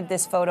wanted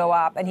this photo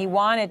op, and he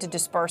wanted to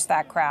disperse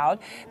that crowd.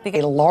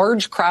 A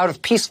large crowd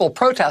of peaceful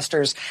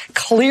protesters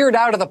cleared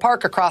out of the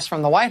park across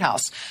from the White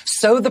House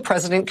so the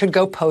president could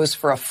go pose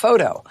for a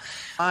photo.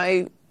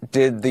 Why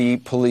did the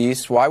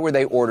police, why were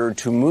they ordered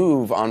to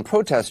move on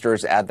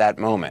protesters at that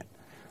moment?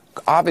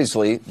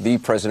 Obviously, the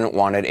president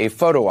wanted a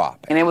photo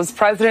op. And it was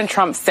President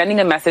Trump sending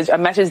a message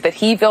that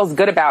he feels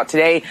good about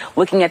today,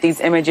 looking at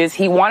these images.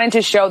 He wanted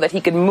to show that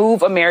he could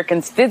move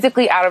Americans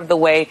physically out of the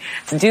way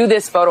to do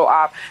this photo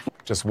op.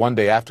 Just one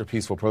day after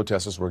peaceful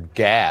protesters were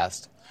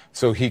gassed,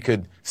 so he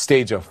could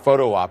stage a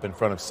photo op in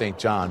front of St.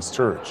 John's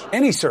Church.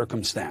 Any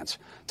circumstance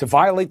to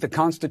violate the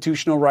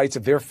constitutional rights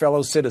of their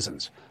fellow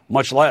citizens,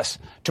 much less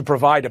to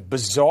provide a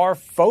bizarre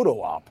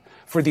photo op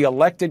for the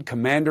elected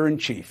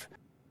commander-in-chief.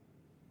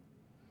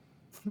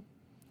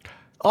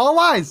 All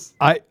lies.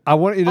 I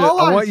want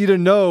you to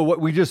know what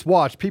we just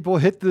watched. People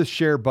hit the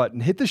share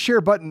button. Hit the share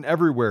button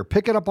everywhere.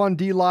 Pick it up on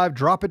DLive.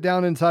 Drop it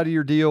down inside of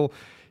your deal.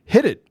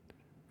 Hit it.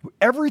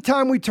 Every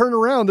time we turn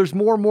around, there's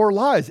more and more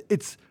lies.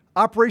 It's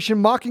Operation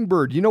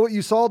Mockingbird. You know what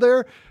you saw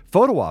there?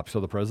 Photo op.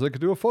 So the president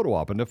could do a photo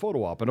op and a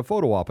photo op and a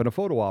photo op and a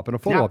photo op and a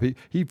photo op.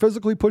 He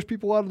physically pushed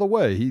people out of the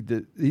way.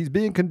 He's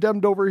being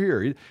condemned over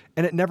here,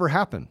 and it never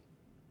happened.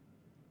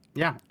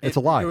 Yeah, it's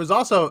a lie. It was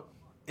also.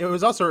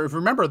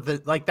 Remember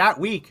that that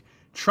week,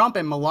 Trump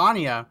and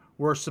Melania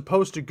were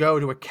supposed to go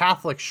to a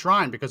Catholic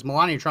shrine because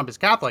Melania Trump is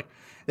Catholic.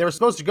 They were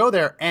supposed to go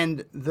there,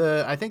 and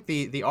I think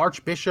the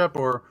archbishop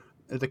or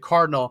the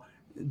cardinal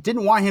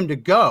didn't want him to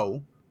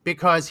go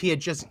because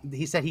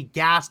he said he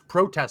gassed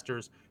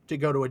protesters to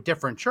go to a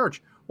different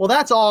church. Well,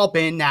 that's all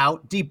been now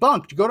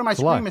debunked. Go to my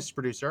screen, Mr.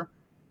 Producer.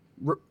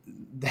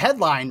 The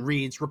headline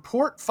reads,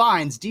 report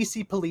finds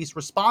D.C. police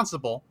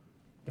responsible.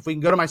 If we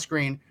can go to my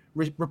screen,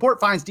 report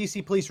finds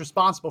D.C. police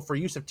responsible for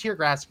use of tear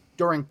gas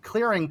during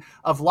clearing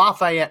of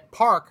Lafayette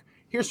Park.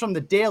 Here's from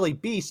the Daily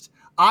Beast.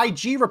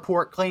 IG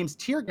report claims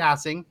tear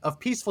gassing of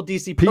peaceful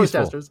D.C.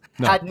 protesters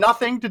had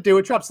nothing to do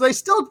with Trump. So they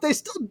still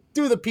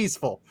do the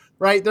peaceful,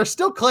 right? They're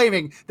still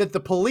claiming that the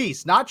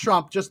police, not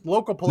Trump, just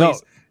local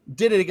police,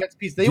 did it against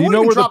peace. They Do you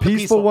know where the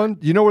peaceful one?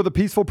 You know where the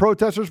peaceful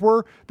protesters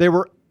were? They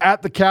were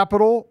at the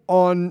Capitol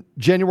on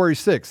January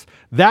 6th.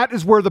 That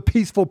is where the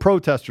peaceful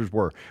protesters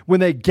were. When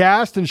they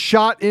gassed and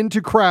shot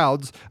into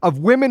crowds of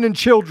women and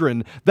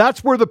children,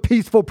 that's where the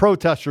peaceful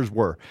protesters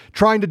were,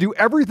 trying to do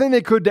everything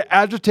they could to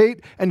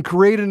agitate and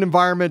create an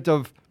environment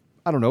of,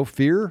 I don't know,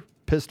 fear,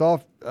 pissed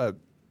off,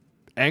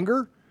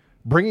 anger,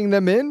 bringing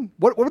them in.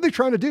 What were they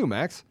trying to do,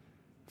 Max?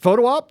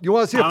 Photo op? You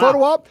want to see a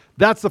photo op?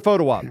 That's the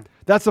photo op.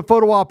 That's a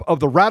photo op of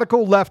the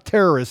radical left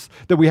terrorists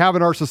that we have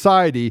in our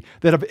society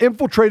that have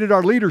infiltrated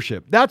our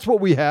leadership. That's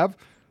what we have.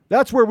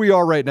 That's where we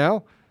are right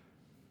now.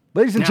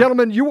 Ladies and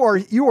gentlemen, you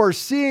are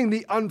seeing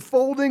the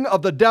unfolding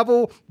of the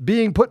devil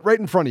being put right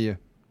in front of you.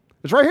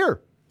 It's right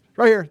here.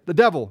 Right here. The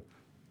devil.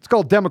 It's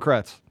called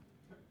Democrats.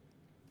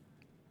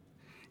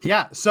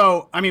 Yeah.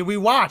 So, I mean, we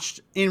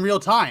watched in real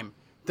time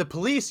the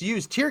police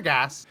use tear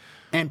gas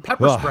and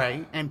pepper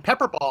spray and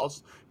pepper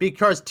balls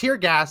because tear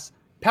gas,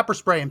 pepper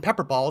spray, and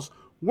pepper balls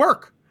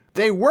work.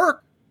 They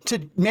work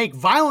to make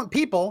violent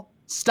people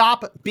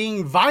stop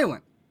being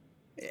violent.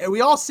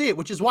 We all see it,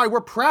 which is why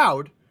we're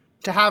proud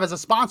to have as a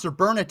sponsor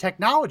Byrna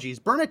Technologies.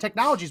 Byrna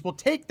Technologies will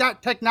take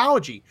that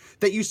technology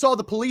that you saw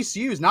the police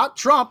use, not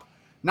Trump,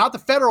 not the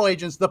federal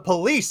agents, the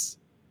police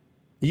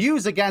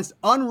use against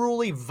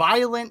unruly,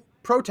 violent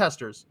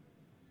protesters.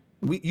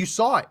 You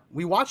saw it.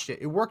 We watched it.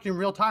 It worked in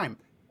real time.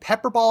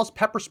 Pepper balls,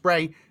 pepper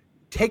spray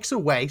takes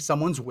away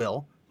someone's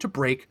will to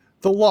break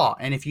the law.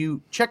 And if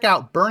you check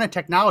out Byrna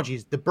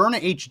Technologies, the Byrna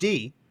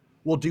HD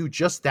will do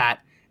just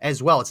that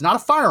as well. It's not a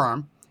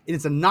firearm. It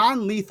is a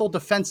non-lethal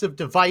defensive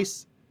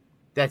device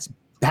that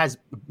has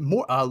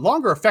more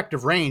longer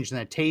effective range than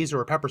a taser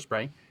or pepper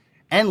spray.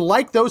 And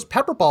like those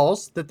pepper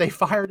balls that they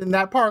fired in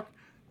that park,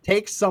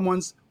 takes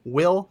someone's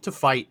will to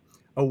fight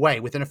away.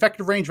 With an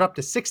effective range of up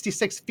to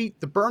 66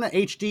 feet, the Byrna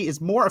HD is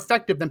more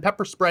effective than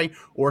pepper spray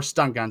or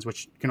stun guns,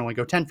 which can only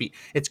go 10 feet.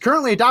 It's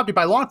currently adopted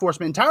by law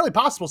enforcement. Entirely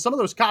possible some of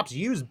those cops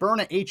use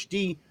Byrna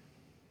HD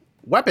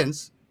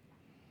weapons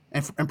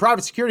and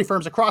private security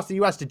firms across the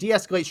U.S. to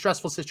de-escalate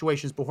stressful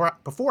situations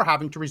before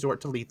having to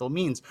resort to lethal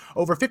means.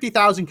 Over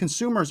 50,000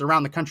 consumers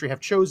around the country have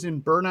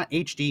chosen Byrna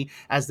HD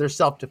as their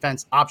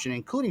self-defense option,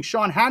 including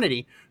Sean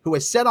Hannity, who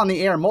has said on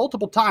the air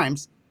multiple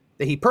times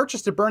that he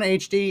purchased a Byrna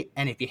HD,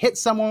 and if you hit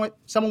someone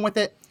with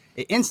it,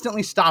 it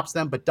instantly stops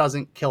them but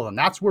doesn't kill them.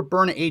 That's where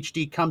Byrna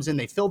HD comes in.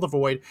 They fill the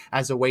void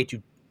as a way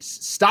to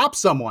stop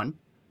someone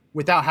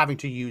without having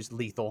to use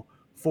lethal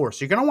force.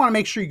 So you're going to want to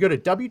make sure you go to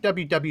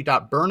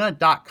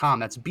www.byrna.com.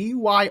 That's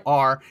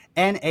BYRNA.com.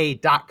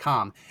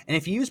 And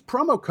if you use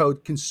promo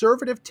code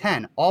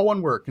conservative10, all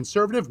one word,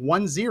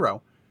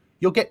 conservative10,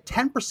 you'll get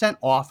 10%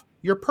 off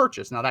your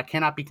purchase. Now that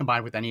cannot be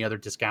combined with any other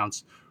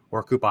discounts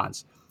or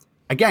coupons.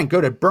 Again, go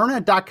to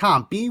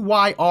Byrna.com,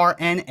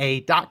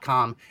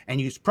 BYRNA.com,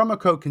 and use promo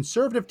code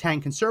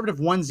conservative10,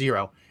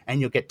 conservative10, and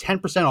you'll get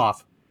 10%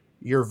 off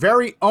your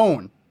very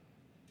own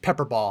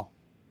pepper ball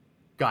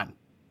gun.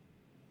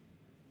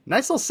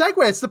 Nice little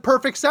segue. It's the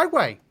perfect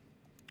segue.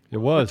 It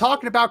was. We're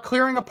talking about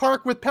clearing a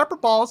park with pepper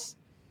balls.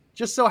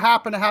 Just so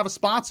happen to have a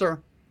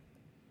sponsor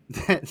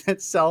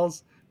that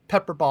sells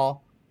pepper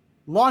ball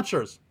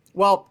launchers.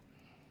 Well,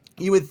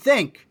 you would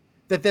think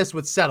that this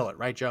would settle it,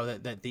 right, Joe?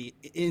 That the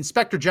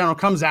inspector general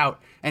comes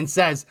out and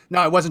says,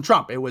 no, it wasn't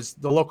Trump. It was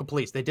the local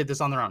police. They did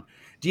this on their own.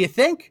 Do you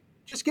think,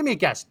 just give me a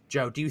guess,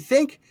 Joe, do you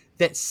think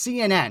that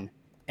CNN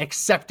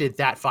accepted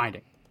that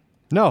finding?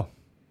 No.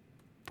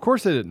 Of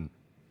course they didn't.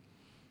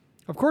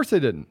 Of course they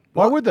didn't.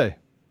 Why would they?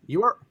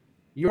 You are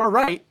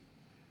right.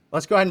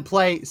 Let's go ahead and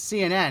play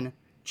CNN.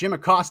 Jim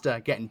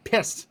Acosta getting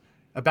pissed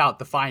about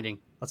the finding.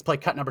 Let's play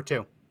cut number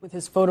 2. With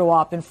his photo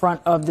op in front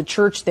of the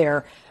church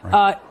there.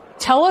 Right.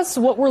 Tell us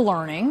what we're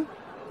learning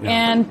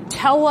and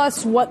tell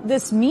us what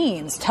this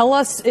means. Tell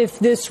us if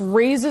this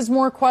raises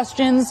more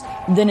questions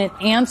than it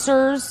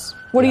answers.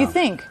 What do you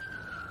think?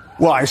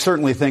 Well, I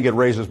certainly think it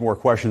raises more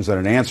questions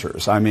than it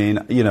answers. I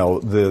mean, you know,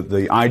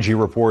 the IG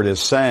report is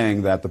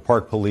saying that the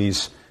park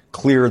police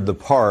cleared the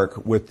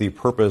park with the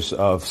purpose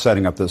of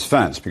setting up this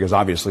fence because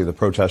obviously the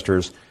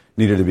protesters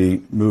needed to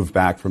be moved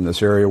back from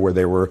this area where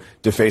they were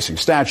defacing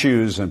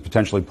statues and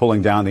potentially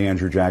pulling down the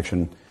Andrew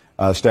Jackson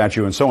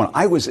statue and so on.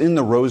 I was in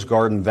the Rose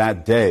Garden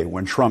that day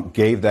when Trump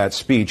gave that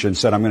speech and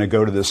said, I'm going to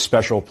go to this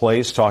special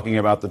place talking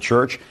about the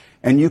church.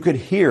 And you could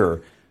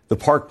hear the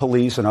park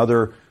police and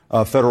other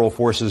federal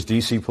forces,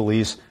 D.C.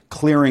 police,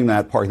 clearing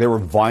that park. They were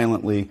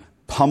violently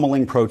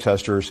pummeling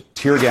protesters,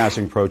 tear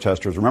gassing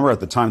protesters. Remember, at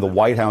the time, the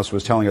White House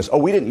was telling us, oh,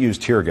 we didn't use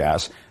tear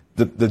gas.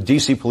 The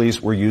D.C.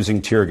 police were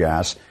using tear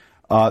gas.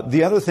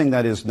 The other thing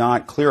that is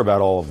not clear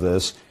about all of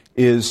this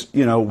is,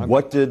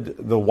 what did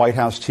the White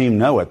House team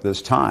know at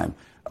this time?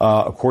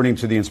 According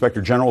to the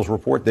Inspector General's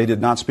report, they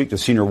did not speak to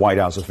senior White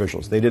House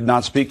officials. They did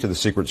not speak to the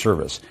Secret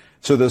Service.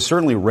 So this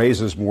certainly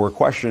raises more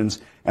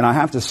questions. And I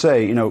have to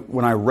say,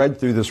 when I read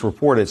through this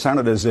report, it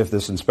sounded as if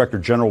this Inspector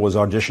General was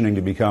auditioning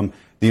to become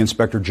the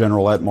Inspector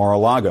General at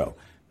Mar-a-Lago.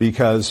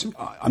 Because,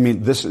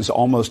 this is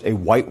almost a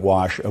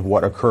whitewash of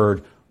what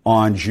occurred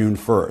on June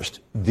 1st.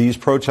 These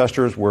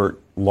protesters were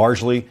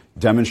largely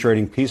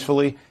demonstrating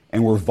peacefully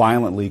and were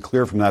violently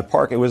cleared from that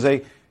park. It was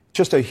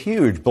just a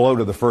huge blow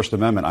to the First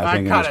Amendment, I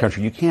think, in this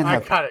country. You can't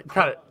have...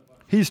 Cut it.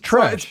 He's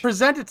trash. So it's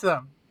presented to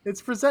them.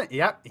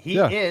 Yep, he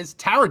is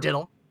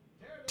taradiddle.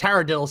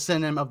 Taradiddle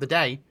synonym of the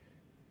day.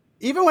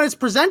 Even when it's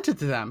presented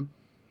to them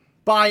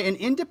by an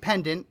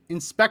independent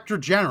Inspector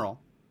General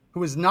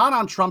who is not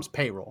on Trump's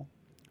payroll.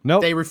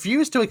 Nope. They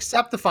refuse to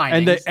accept the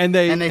findings. And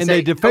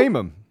they defame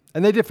him.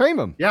 And they defame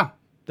him. Yeah.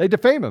 They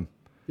defame him.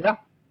 Yeah.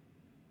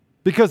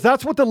 Because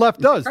that's what the left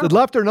does. The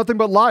left are nothing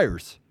but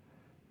liars.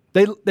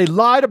 They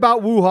lied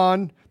about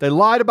Wuhan. They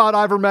lied about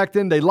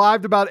ivermectin. They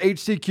lied about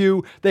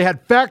HCQ. They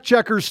had fact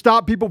checkers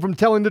stop people from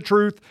telling the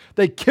truth.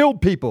 They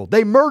killed people.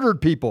 They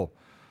murdered people.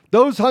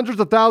 Those hundreds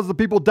of thousands of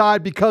people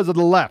died because of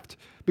the left,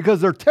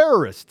 because they're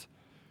terrorists.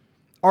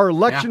 Our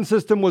election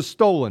system was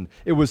stolen.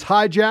 It was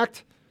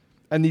hijacked,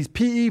 and these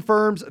PE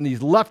firms and these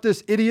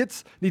leftist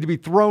idiots need to be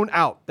thrown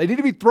out. They need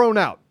to be thrown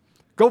out.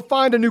 Go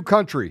find a new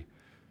country.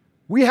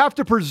 We have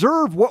to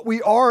preserve what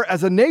we are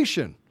as a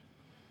nation.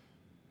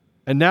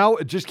 And now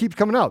it just keeps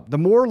coming out. The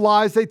more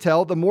lies they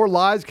tell, the more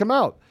lies come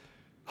out.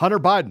 Hunter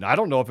Biden, I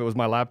don't know if it was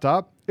my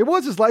laptop. It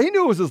was his laptop. He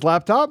knew it was his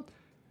laptop.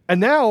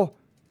 And now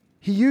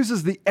he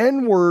uses the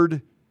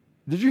N-word.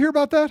 Did you hear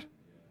about that?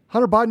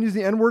 Hunter Biden used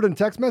the N-word in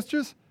text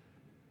messages?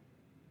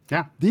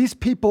 Yeah. These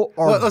people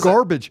are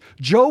garbage.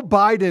 Joe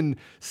Biden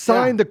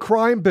signed the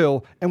crime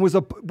bill and was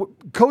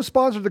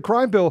co-sponsored the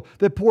crime bill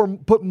that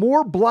put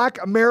more black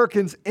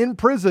Americans in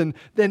prison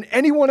than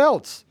anyone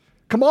else.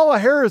 Kamala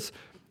Harris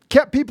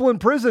kept people in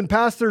prison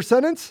past their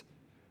sentence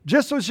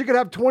just so she could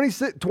have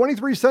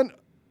 23 cent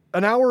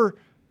an hour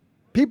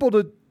people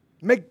to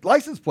make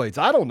license plates.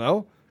 I don't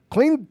know.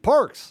 Clean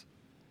parks.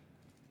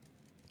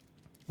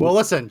 Well,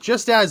 listen,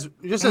 just as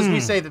we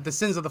say that the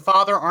sins of the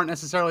father aren't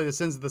necessarily the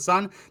sins of the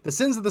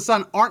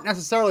son aren't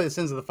necessarily the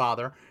sins of the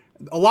father.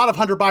 A lot of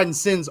Hunter Biden's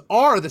sins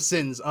are the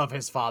sins of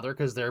his father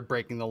because they're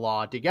breaking the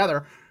law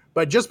together.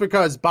 But just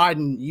because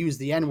Biden used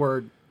the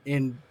N-word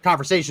in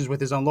conversations with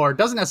his own lawyer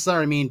doesn't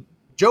necessarily mean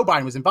Joe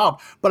Biden was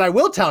involved. But I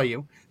will tell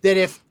you that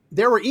if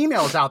there were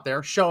emails out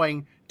there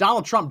showing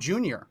Donald Trump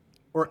Jr.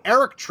 or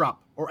Eric Trump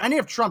or any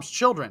of Trump's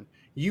children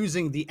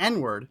using the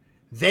N-word,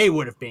 they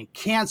would have been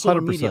canceled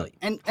 100%, immediately.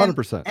 And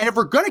 100%. And if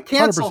we're going to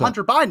cancel 100%.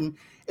 Hunter Biden,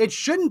 it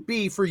shouldn't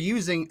be for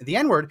using the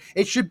N-word.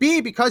 It should be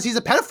because he's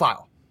a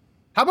pedophile.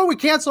 How about we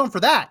cancel him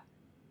for that?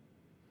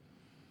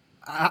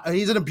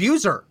 He's an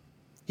abuser.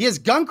 He has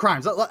gun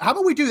crimes. How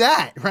about we do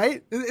that,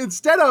 right?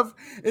 Instead of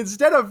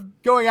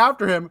going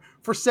after him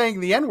for saying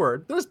the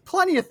N-word, there's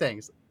plenty of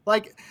things.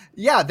 Like,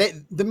 yeah,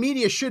 the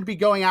media should be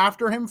going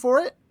after him for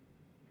it.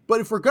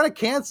 But if we're going to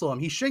cancel him,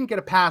 he shouldn't get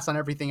a pass on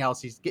everything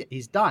else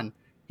he's done.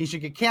 He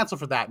should get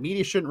canceled for that.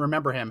 Media shouldn't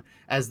remember him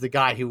as the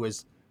guy who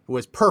was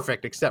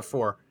perfect except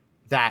for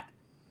that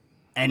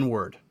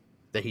N-word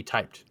that he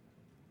typed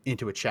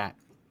into a chat.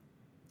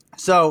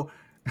 So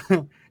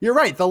you're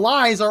right. The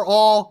lies are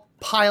all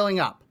piling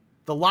up.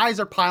 The lies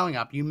are piling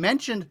up. You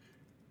mentioned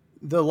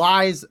the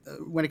lies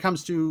when it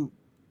comes to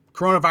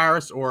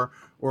coronavirus or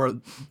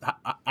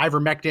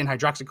ivermectin,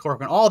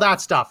 hydroxychloroquine, all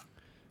that stuff.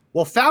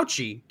 Well,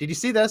 Fauci, did you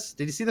see this?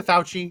 Did you see the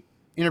Fauci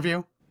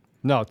interview?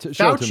 No.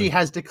 Fauci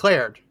has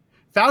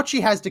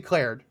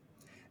declared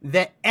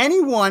that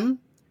anyone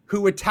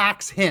who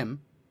attacks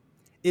him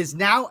is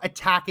now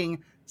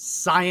attacking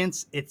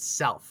science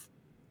itself.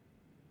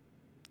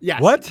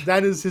 Yes. What?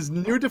 That is his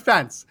new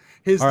defense.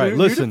 His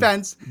new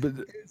defense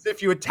is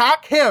if you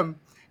attack him,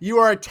 you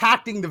are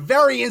attacking the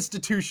very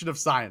institution of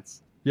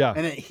science. Yeah.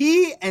 And that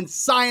he and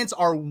science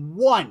are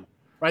one.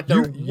 Right?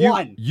 They're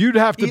one. You'd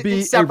have to be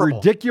inseparable. A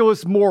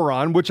ridiculous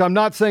moron, which I'm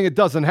not saying it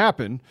doesn't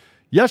happen.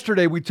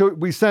 Yesterday,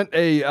 we sent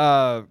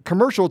a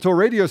commercial to a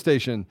radio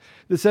station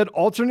that said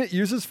alternate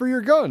uses for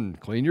your gun.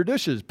 Clean your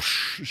dishes.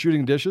 Psh,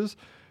 shooting dishes.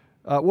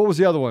 What was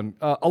the other one?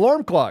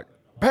 Alarm clock.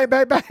 Bang,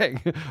 bang,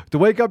 bang. To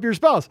wake up your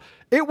spouse.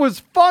 It was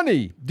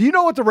funny. Do you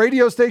know what the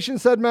radio station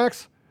said,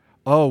 Max?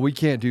 Oh, we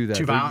can't do that.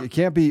 Too violent. It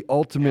can't be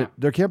ultimate. Yeah.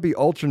 There can't be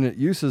alternate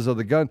uses of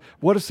the gun.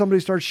 What if somebody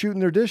starts shooting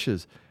their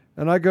dishes?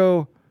 And I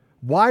go,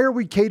 why are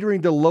we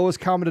catering to the lowest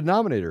common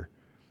denominator?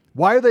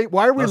 Why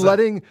are we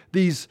letting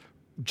these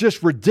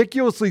just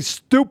ridiculously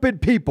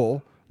stupid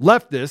people,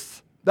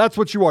 leftists, that's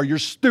what you are. You're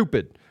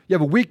stupid. You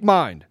have a weak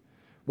mind.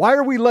 Why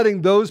are we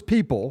letting those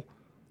people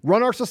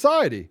run our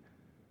society?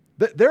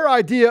 Their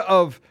idea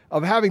of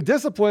having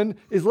discipline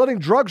is letting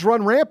drugs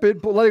run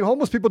rampant, but letting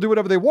homeless people do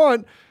whatever they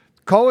want,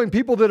 calling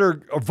people that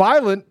are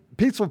violent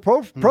peaceful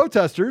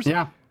protesters,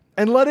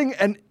 and letting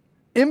an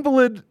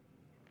invalid,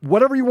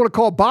 whatever you want to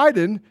call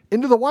Biden,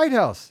 into the White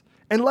House,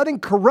 and letting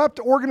corrupt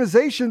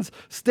organizations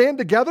stand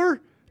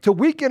together to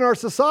weaken our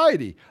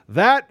society.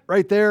 That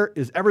right there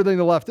is everything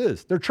the left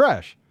is. They're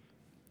trash.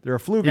 They're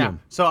effluvium.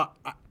 Yeah. So,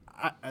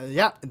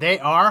 they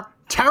are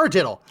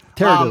taradiddle.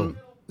 Taradiddle.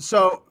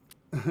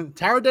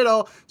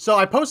 Taradiddle. So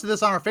I posted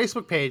this on our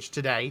Facebook page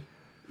today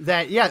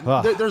that,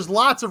 there's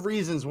lots of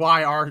reasons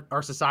why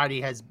our society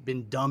has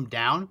been dumbed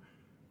down.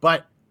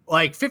 But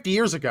like 50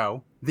 years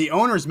ago, the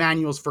owner's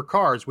manuals for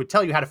cars would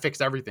tell you how to fix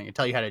everything. It'd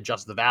tell you how to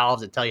adjust the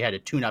valves. It'd tell you how to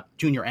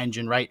tune your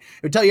engine, right?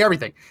 It would tell you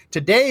everything.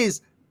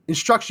 Today's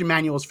instruction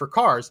manuals for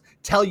cars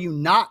tell you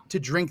not to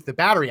drink the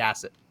battery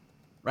acid,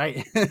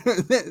 right?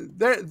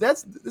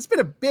 It's been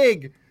a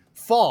big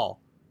fall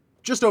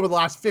just over the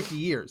last 50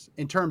 years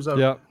in terms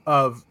of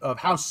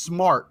how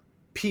smart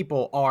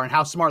people are and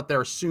how smart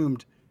they're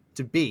assumed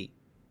to be.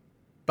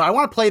 But I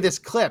want to play this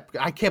clip.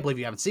 I can't believe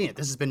you haven't seen it.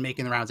 This has been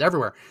making the rounds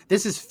everywhere.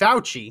 This is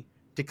Fauci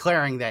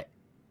declaring that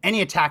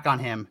any attack on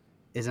him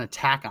is an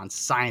attack on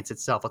science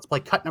itself. Let's play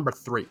cut number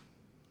 3.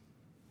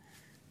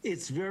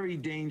 It's very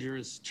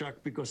dangerous, Chuck,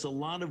 because a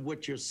lot of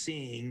what you're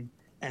seeing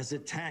as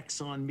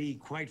attacks on me,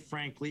 quite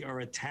frankly,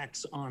 are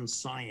attacks on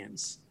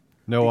science.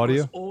 No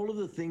audio? All of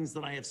the things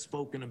that I have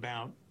spoken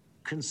about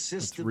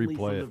consistently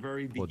from the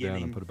very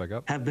beginning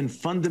have been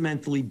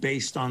fundamentally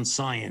based on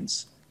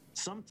science.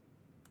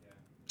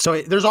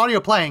 So there's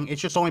audio playing.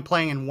 It's just only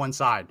playing in one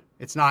side.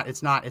 It's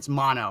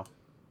mono.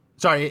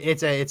 Sorry,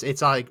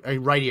 it's like a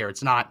right ear.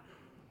 It's not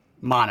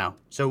mono.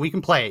 So we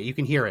can play it. You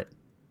can hear it.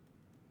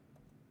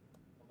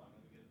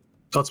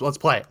 So let's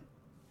play it.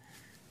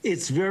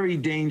 It's very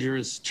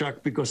dangerous,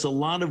 Chuck, because a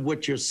lot of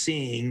what you're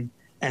seeing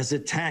as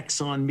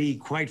attacks on me,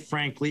 quite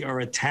frankly,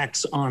 are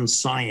attacks on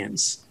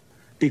science.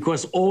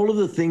 Because all of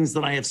the things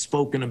that I have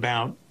spoken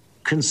about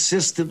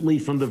consistently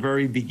from the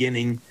very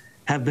beginning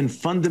have been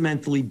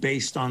fundamentally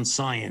based on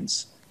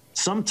science.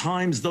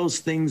 Sometimes those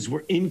things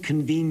were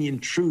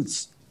inconvenient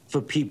truths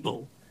for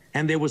people,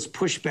 and there was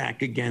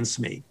pushback against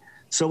me.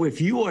 So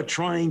if you are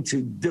trying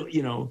to,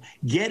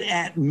 get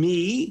at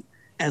me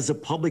as a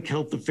public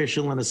health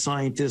official and a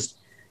scientist,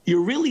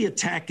 you're really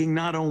attacking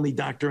not only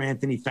Dr.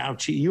 Anthony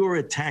Fauci, you're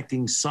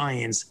attacking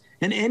science.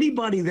 And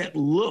anybody that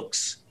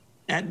looks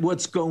at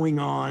what's going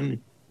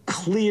on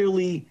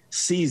clearly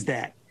sees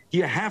that.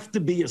 You have to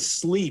be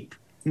asleep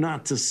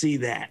not to see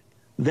that.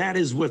 That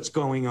is what's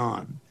going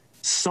on.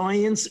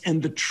 Science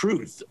and the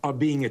truth are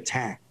being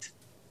attacked.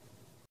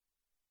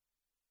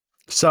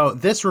 So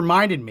this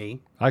reminded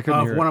me of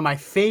hear one it. of my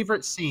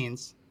favorite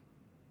scenes.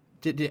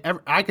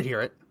 I could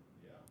hear it.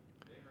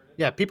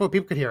 Yeah, people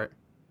could hear it.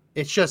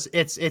 It's just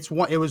it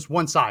was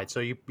one side, so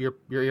your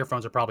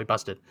earphones are probably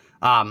busted.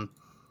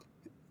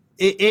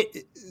 He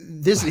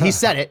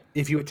said it.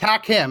 If you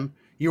attack him,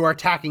 you are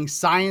attacking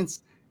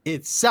science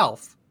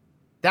itself.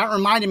 That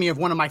reminded me of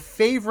one of my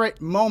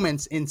favorite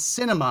moments in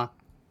cinema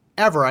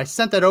ever. I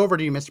sent that over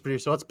to you, Mr.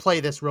 Producer. Let's play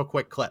this real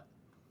quick clip.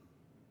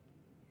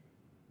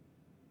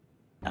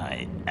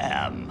 I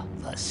am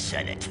the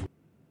Senate.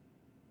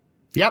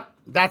 Yep,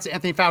 that's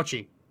Anthony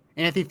Fauci.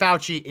 Anthony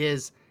Fauci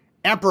is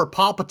Emperor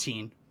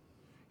Palpatine.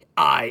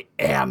 I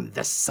am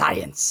the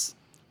science.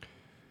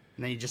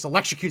 And then he just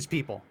electrocutes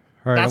people.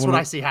 All right, that's what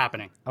I see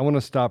happening. I want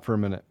to stop for a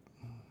minute.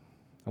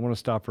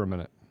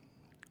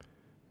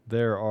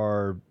 There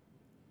are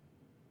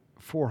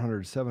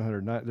 400,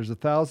 700, 900. There's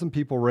 1,000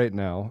 people right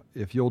now.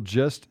 If you'll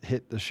just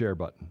hit the share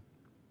button.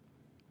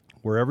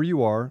 Wherever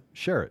you are,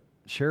 share it.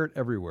 Share it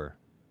everywhere.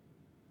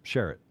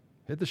 Share it.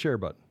 Hit the share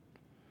button.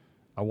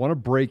 I want to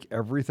break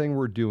everything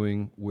we're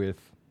doing with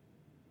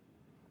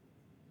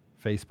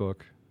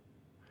Facebook.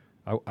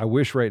 I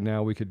wish right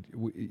now we could,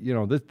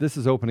 this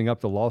is opening up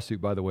the lawsuit,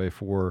 by the way,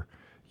 for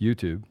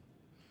YouTube.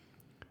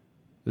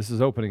 This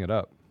is opening it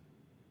up.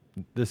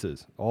 This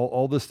is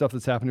all this stuff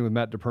that's happening with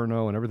Matt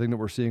DePerno and everything that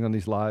we're seeing on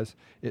these lies.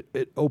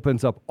 It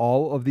opens up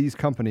all of these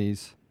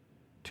companies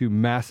to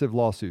massive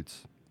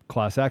lawsuits,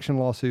 class action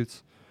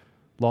lawsuits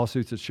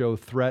that show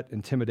threat,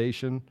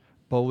 intimidation,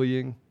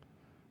 bullying,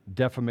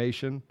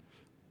 defamation.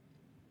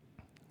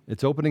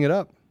 It's opening it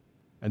up.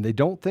 And they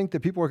don't think that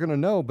people are going to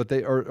know, but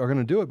they are going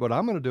to do it. But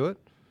I'm going to do it.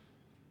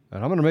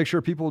 And I'm going to make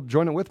sure people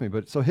join it with me.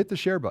 But so hit the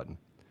share button.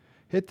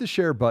 Hit the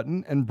share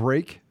button and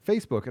break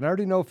Facebook. And I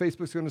already know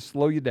Facebook's going to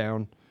slow you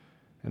down.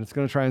 And it's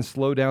going to try and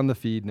slow down the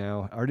feed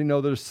now. I already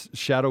know they're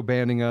shadow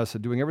banning us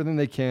and doing everything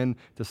they can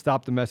to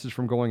stop the message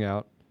from going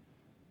out.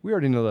 We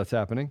already know that's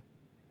happening.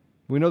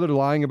 We know they're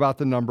lying about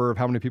the number of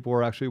how many people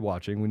are actually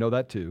watching. We know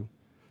that too.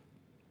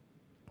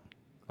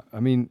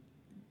 I mean,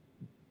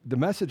 the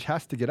message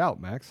has to get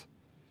out, Max.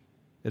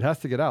 It has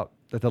to get out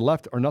that the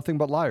left are nothing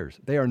but liars.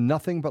 They are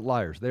nothing but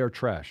liars. They are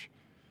trash.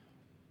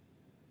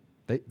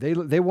 They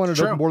wanted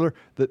open border.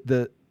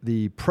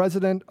 The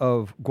president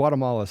of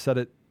Guatemala said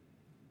it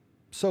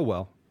so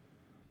well.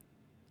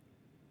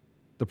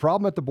 The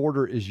problem at the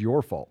border is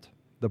your fault.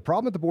 The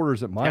problem at the border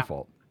isn't my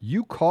fault.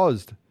 You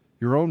caused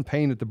your own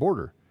pain at the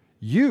border.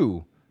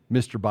 You,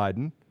 Mr.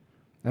 Biden,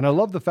 and I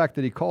love the fact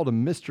that he called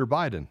him Mr.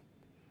 Biden.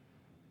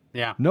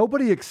 Yeah.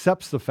 Nobody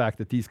accepts the fact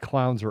that these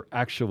clowns are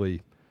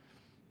actually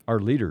our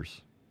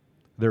leaders.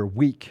 They're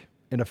weak,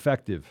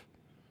 ineffective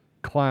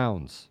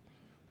clowns,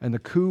 and the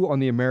coup on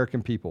the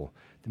American people.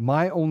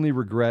 My only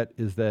regret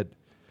is that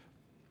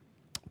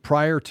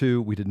prior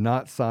to, we did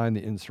not sign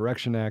the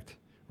Insurrection Act,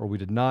 or we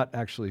did not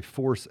actually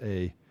force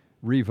a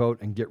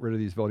revote and get rid of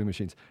these voting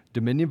machines.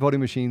 Dominion voting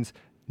machines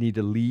need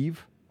to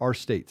leave our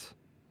states.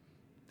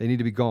 They need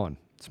to be gone.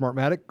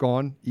 Smartmatic,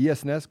 gone.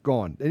 ES&S,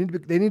 gone.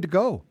 They need to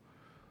go.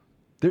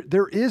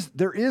 There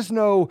is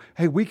no,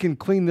 hey, we can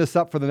clean this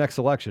up for the next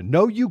election.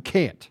 No, you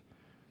can't.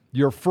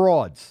 You're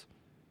frauds.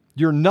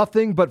 You're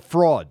nothing but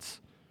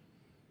frauds.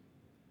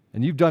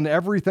 And you've done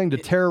everything to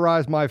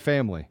terrorize my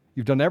family.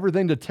 You've done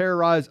everything to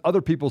terrorize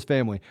other people's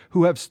family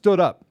who have stood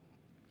up.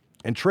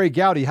 And Trey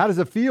Gowdy, how does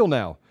it feel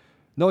now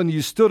knowing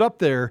you stood up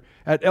there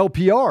at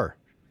LPR?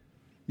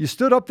 You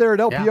stood up there at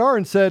LPR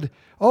and said,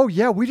 oh,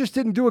 yeah, we just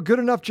didn't do a good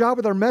enough job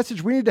with our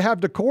message. We need to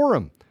have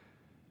decorum.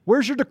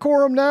 Where's your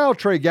decorum now,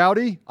 Trey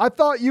Gowdy? I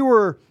thought you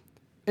were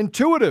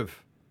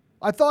intuitive.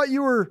 I thought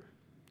you were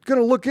going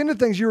to look into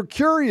things. You were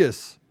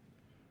curious.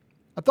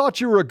 I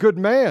thought you were a good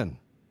man.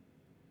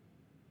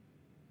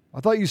 I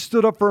thought you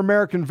stood up for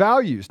American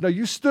values. No,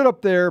 you stood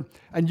up there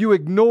and you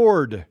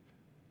ignored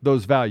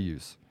those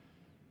values.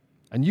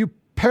 And you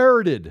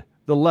parroted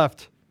the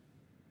left.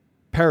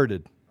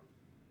 Parroted.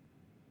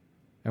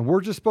 And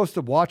we're just supposed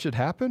to watch it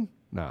happen?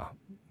 No.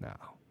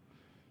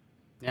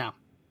 Yeah.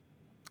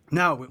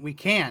 No, we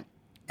can't.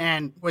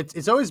 And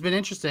it's always been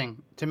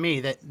interesting to me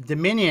that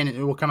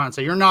Dominion will come out and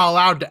say, you're not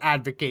allowed to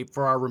advocate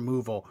for our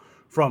removal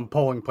from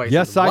polling places.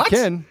 Yes, I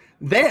can.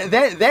 They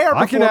are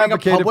performing a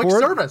public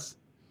service.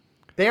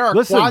 They are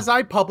a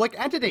quasi-public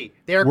entity.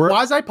 They are a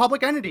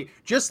quasi-public entity.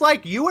 Just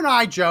like you and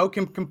I, Joe,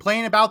 can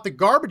complain about the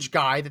garbage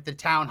guy that the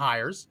town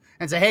hires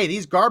and say, hey,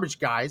 these garbage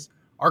guys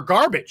are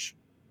garbage.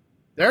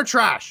 They're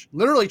trash,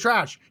 literally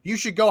trash. You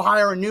should go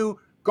hire a new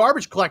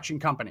garbage collection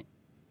company.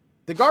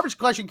 The garbage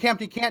collection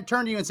company can't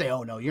turn to you and say,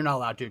 oh, no, you're not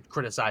allowed to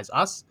criticize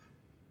us.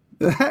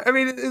 I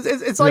mean,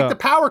 it's like the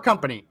power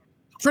company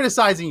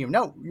criticizing you.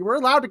 No, we're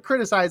allowed to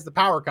criticize the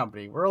power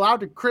company. We're allowed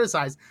to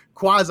criticize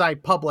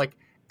quasi-public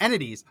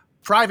entities,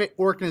 private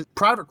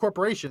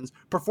corporations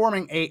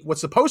performing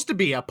what's supposed to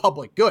be a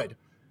public good.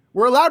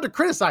 We're allowed to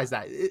criticize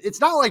that.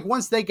 It's not like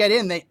once they get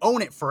in, they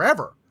own it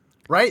forever,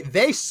 right?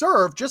 They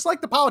serve, just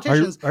like the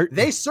politicians,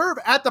 they serve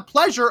at the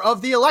pleasure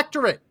of the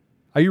electorate.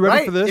 Are you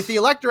ready for this? If the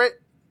electorate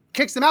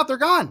kicks them out, they're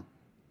gone.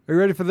 Are you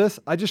ready for this?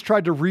 I just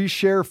tried to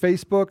reshare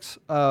Facebook's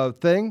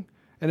thing,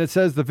 and it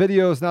says the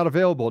video is not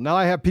available. Now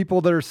I have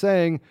people that are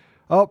saying,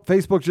 oh,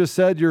 Facebook just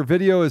said your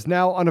video is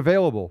now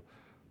unavailable.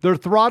 They're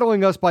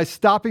throttling us by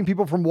stopping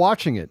people from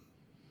watching it.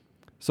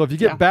 So if you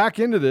get back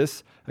into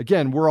this,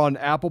 again, we're on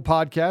Apple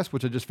Podcasts,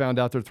 which I just found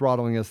out they're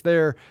throttling us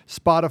there,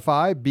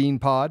 Spotify,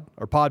 BeanPod,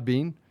 or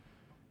Podbean.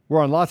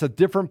 We're on lots of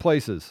different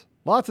places.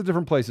 We're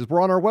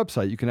on our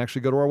website. You can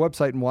actually go to our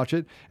website and watch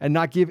it and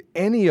not give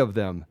any of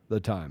them the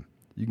time.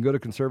 You can go to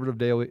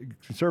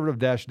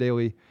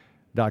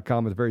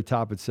conservative-daily.com. At the very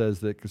top, it says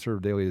that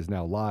Conservative Daily is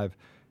now live.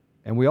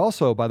 And we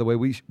also, by the way,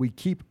 we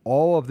keep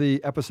all of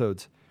the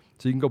episodes.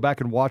 So you can go back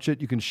and watch it.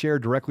 You can share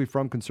directly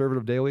from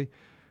Conservative Daily.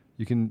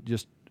 You can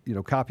just,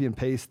 copy and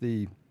paste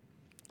the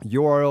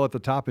URL at the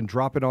top and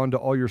drop it onto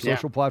all your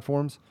social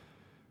platforms.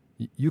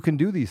 You can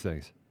do these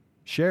things.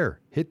 Share.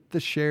 Hit the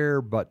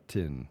share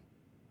button.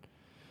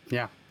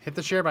 Yeah, hit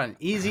the share button.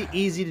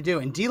 Easy to do.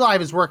 And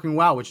DLive is working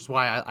well, which is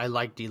why I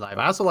like DLive.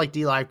 I also like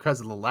DLive because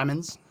of the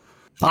lemons.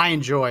 I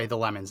enjoy the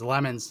lemons. The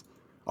lemons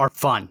are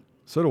fun.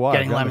 So do I.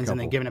 Getting lemons and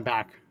then giving it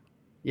back.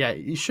 Yeah,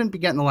 you shouldn't be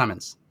getting the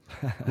lemons.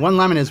 One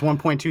lemon is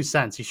 1.2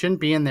 cents. You shouldn't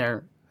be in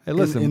there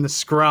in the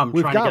scrum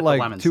trying to get the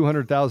lemons. We've got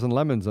like 200,000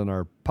 lemons in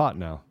our pot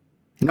now.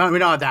 No, we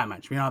don't have that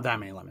much. We don't have that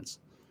many lemons.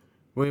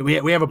 We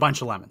have a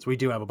bunch of lemons. We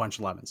do have a bunch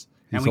of lemons.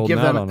 And we give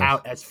them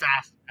out as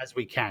fast as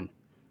we can.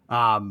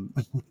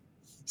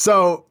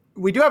 So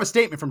we do have a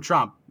statement from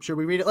Trump. Should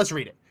we read it? Let's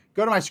read it.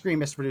 Go to my screen,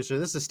 Mr. Producer.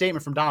 This is a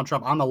statement from Donald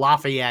Trump on the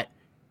Lafayette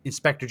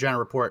Inspector General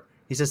report.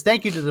 He says,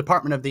 thank you to the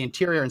Department of the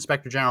Interior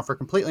Inspector General for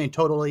completely and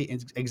totally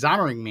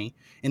exonerating me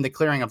in the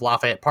clearing of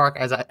Lafayette Park.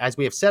 As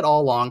we have said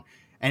all along,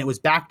 and it was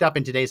backed up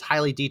in today's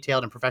highly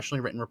detailed and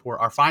professionally written report,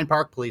 our fine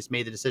park police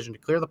made the decision to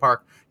clear the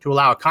park to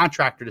allow a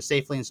contractor to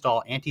safely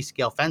install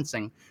anti-scale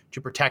fencing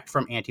to protect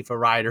from Antifa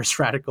rioters,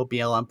 radical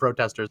BLM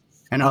protesters,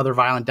 and other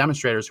violent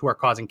demonstrators who are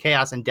causing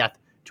chaos and death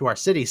to our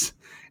cities.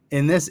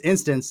 In this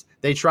instance,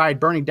 they tried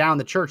burning down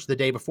the church the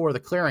day before the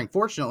clearing.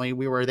 Fortunately,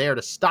 we were there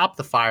to stop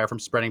the fire from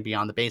spreading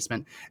beyond the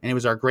basement, and it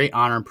was our great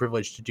honor and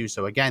privilege to do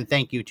so. Again,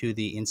 thank you to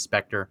the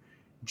Inspector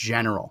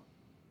General.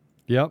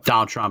 Yep.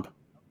 Donald Trump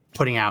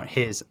putting out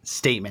his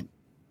statement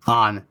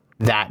on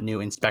that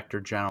new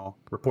Inspector General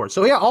report.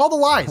 So yeah, all the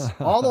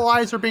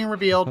lies are being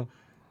revealed.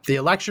 The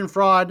election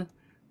fraud,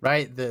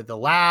 right? The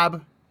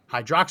lab,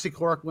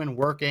 hydroxychloroquine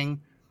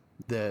working,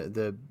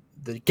 the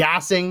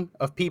gassing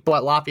of people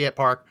at Lafayette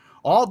Park.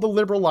 all the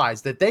liberal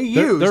lies that they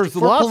use there's for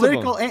lots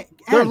political of them.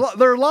 ends.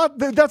 There are a lot.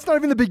 That's not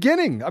even the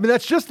beginning. I mean,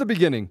 that's just the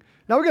beginning.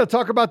 Now we got to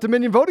talk about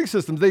Dominion voting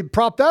systems. They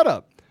prop that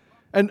up.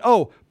 And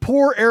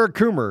poor Eric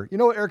Coomer. You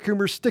know what, Eric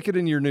Coomer? Stick it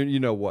in your you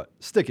know what?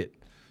 Stick it.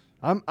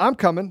 I'm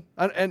coming.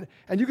 And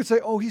you could say,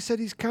 he said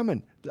he's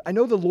coming. I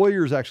know the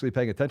lawyer's actually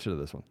paying attention to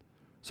this one.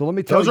 So let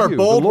me tell you. Those are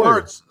bold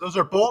words. Those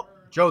are bold,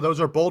 Joe. Those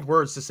are bold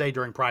words to say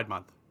during Pride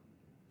Month.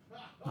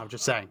 I'm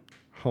just saying.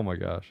 Oh my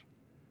gosh,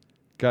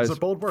 guys! Those are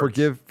bold words.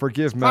 Forgive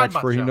It's Max, Pride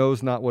Month, for he Joe.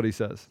 knows not what he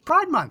says.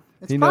 Pride Month.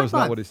 It's He Pride knows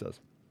Month. not what he says.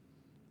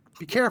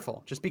 Be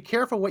careful. Just be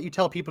careful what you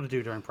tell people to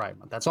do during Pride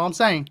Month. That's all I'm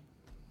saying.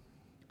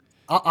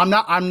 I'm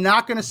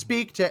not going to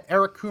speak to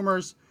Eric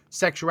Coomer's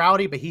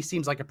sexuality, but he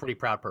seems like a pretty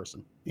proud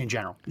person in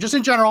general. Just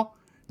in general,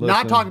 not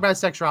Listen, talking about his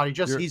sexuality.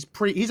 Just he's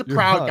a you're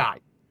proud not. guy.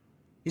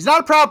 He's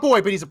not a proud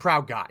boy, but he's a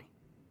proud guy.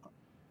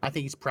 I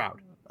think he's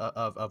proud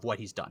of what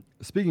he's done.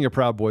 Speaking of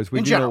Proud Boys, we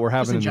In do know general, what we're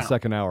just having in in the general.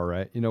 second hour,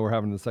 right? You know what we're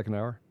having in the second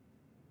hour?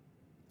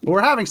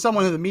 We're having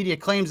someone who the media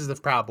claims is a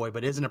proud boy,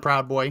 but isn't a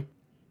proud boy.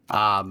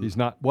 He's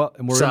not. Well,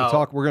 and we're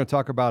going to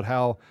talk about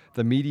how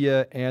the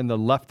media and the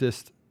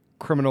leftist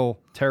criminal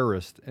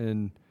terrorist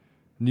in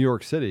New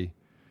York City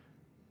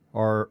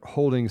are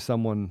holding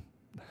someone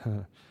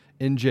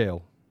in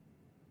jail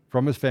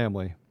from his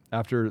family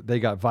after they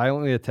got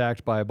violently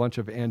attacked by a bunch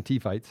of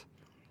Antifites,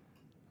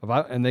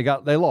 and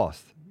they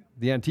lost.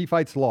 The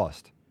Antifites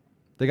lost.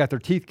 They got their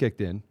teeth kicked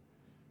in,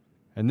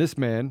 and this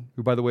man,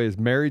 who by the way is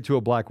married to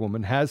a black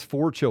woman, has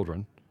 4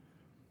 children,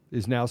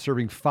 is now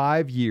serving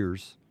 5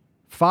 years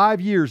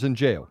in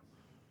jail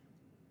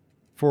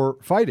for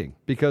fighting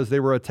because they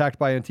were attacked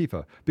by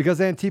Antifa, because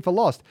Antifa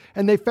lost.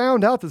 And they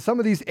found out that some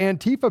of these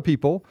Antifa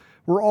people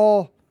were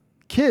all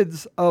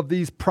kids of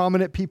these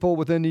prominent people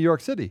within New York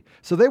City.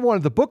 So they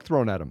wanted the book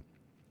thrown at them.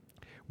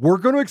 We're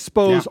going to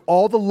expose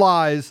all the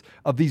lies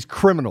of these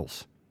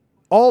criminals,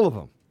 all of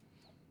them.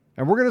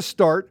 And we're going to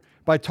start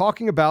by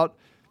talking about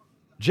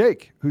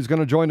Jake, who's going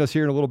to join us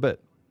here in a little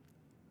bit.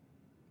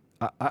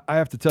 I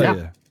have to tell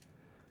you,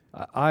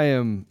 I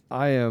am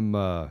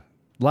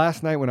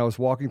last night when I was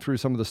walking through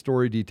some of the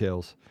story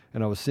details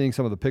and I was seeing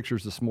some of the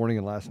pictures this morning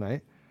and last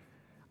night,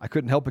 I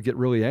couldn't help but get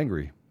really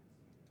angry.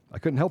 I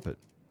couldn't help it.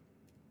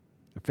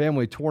 A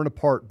family torn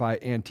apart by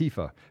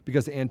Antifa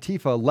because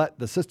Antifa let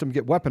the system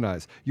get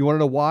weaponized. You want to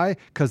know why?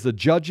 Because the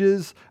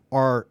judges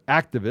are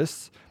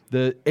activists.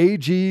 The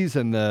AGs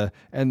and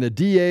the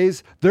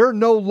DAs, they're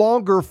no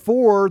longer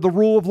for the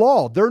rule of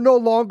law. They're no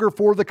longer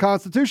for the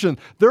Constitution.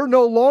 They're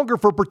no longer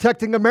for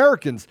protecting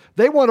Americans.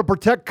 They want to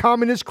protect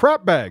communist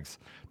crap bags.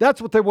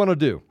 That's what they want to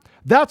do.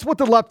 That's what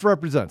the left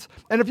represents.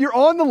 And if you're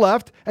on the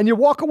left and you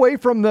walk away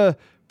from the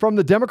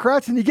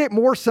Democrats and you get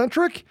more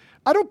centric,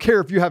 I don't care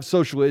if you have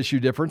social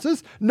issue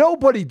differences.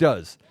 Nobody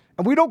does.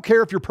 And we don't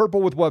care if you're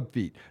purple with web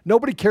feet.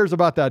 Nobody cares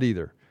about that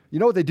either. You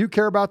know what they do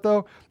care about,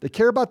 though? They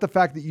care about the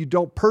fact that you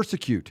don't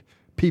persecute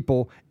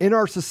people in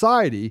our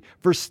society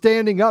for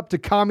standing up to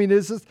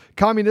communists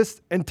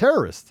and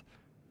terrorists.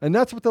 And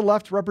that's what the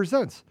left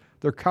represents.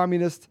 They're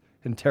communists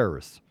and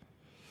terrorists.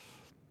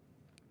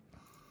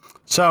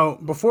 So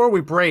before we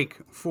break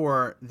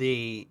for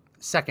the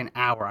second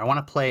hour, I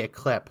want to play a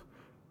clip.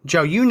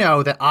 Joe, you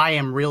know that I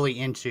am really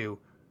into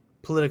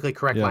politically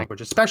correct language,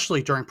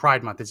 especially during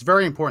Pride Month. It's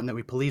very important that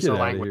we police our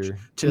language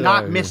to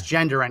not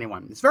misgender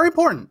anyone. It's very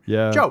important.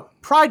 Yeah. Joe,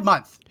 Pride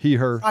Month. He,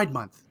 her. Pride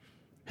Month.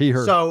 He,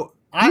 her. So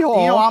I'm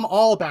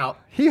all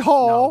about. He,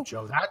 haul. No,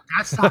 Joe,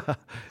 that's not.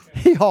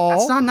 He, haul.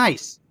 That's not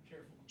nice.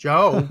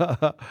 Joe,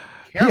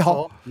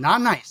 careful.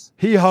 Not nice.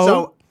 He, ho.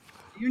 So,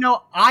 you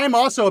know, I am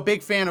also a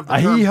big fan of the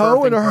term he, ho,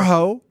 birthing and her, person.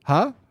 ho.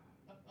 Huh?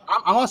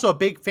 I'm also a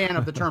big fan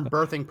of the term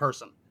birthing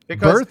person.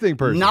 Because birthing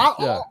person. Not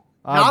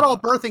all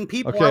birthing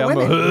people are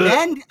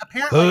women.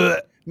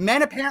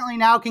 Men apparently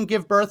now can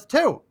give birth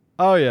too.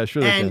 Oh yeah,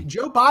 sure. And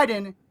Joe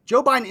Biden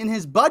in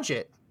his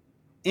budget,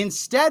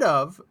 instead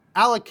of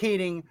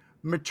allocating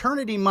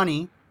maternity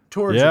money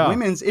towards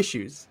women's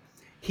issues,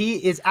 he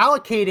is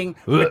allocating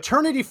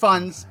maternity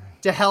funds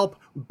to help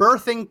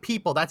birthing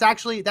people.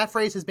 That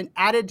phrase has been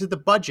added to the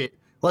budget.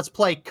 Let's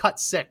play cut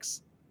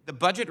 6. The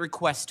budget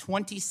requests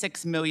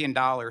 $26 million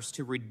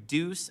to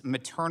reduce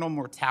maternal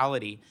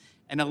mortality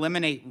and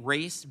eliminate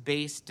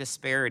race-based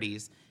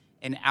disparities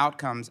in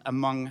outcomes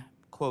among,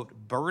 quote,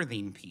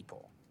 birthing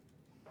people.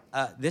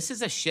 This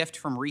is a shift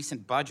from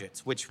recent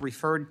budgets, which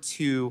referred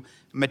to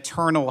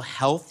maternal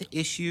health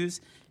issues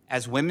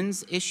as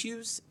women's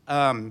issues.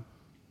 I've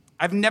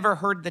never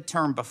heard the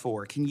term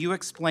before. Can you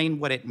explain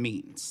what it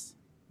means?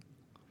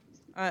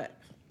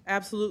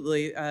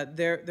 Absolutely.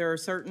 There are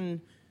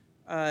certain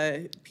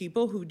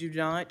people who do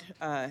not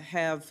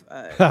have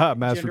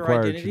gender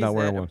identities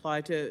that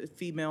apply to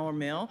female or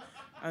male.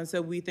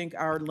 So we think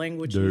our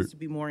language needs to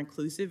be more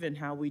inclusive in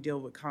how we deal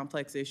with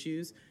complex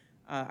issues.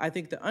 I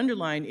think the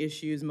underlying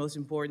issues most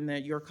important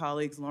that your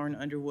colleagues, Lauren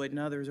Underwood and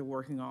others, are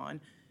working on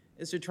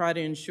is to try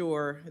to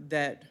ensure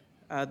that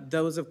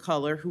those of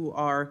color who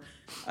are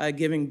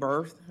giving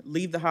birth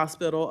leave the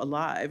hospital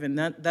alive. And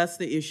that's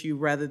the issue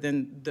rather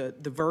than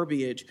the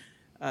verbiage.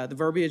 The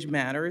verbiage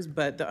matters,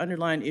 but the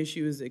underlying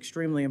issue is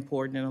extremely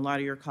important, and a lot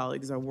of your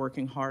colleagues are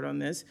working hard on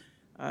this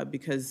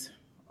because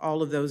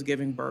all of those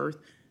giving birth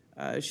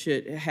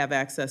should have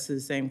access to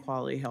the same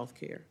quality health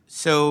care.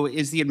 So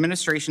is the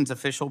administration's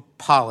official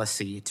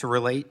policy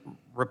to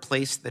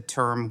replace the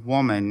term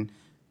woman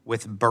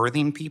with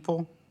birthing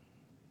people?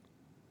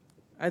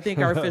 I think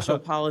our official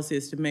policy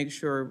is to make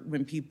sure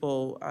when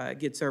people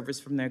get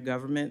service from their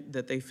government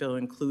that they feel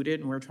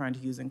included, and we're trying to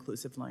use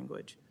inclusive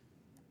language.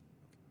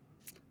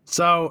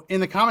 So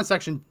in the comment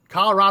section,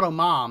 Colorado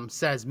mom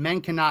says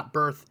men cannot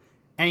birth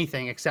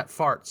anything except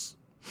farts.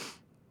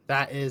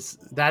 That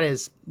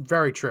is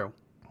very true.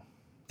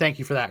 Thank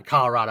you for that,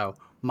 Colorado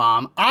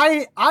mom.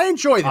 I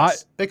enjoy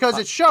this because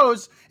it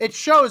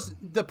shows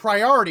the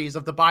priorities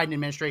of the Biden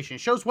administration.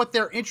 It shows what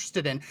they're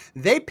interested in.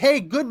 They pay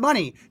good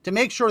money to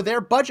make sure their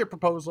budget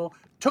proposal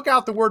took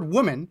out the word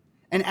woman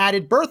and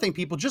added birthing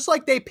people, just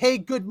like they pay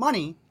good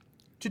money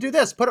to do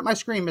this. Put up my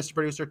screen, Mr.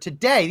 Producer.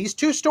 Today, these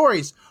two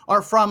stories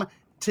are from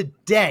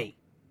today,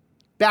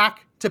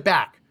 back to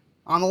back.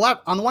 On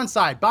the one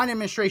side, Biden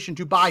administration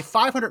to buy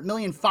 500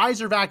 million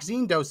Pfizer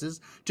vaccine doses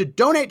to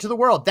donate to the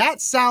world.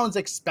 That sounds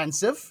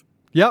expensive.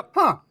 Yep.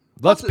 Huh.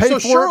 Let's pay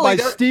for it by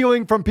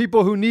stealing from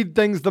people who need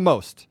things the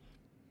most.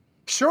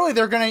 Surely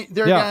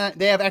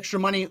they have extra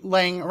money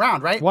laying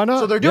around, right? Why not?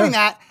 So they're doing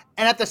that.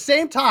 And at the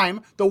same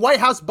time, the White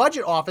House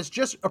Budget Office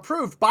just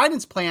approved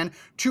Biden's plan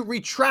to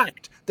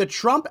retract the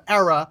Trump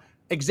era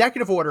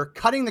executive order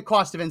cutting the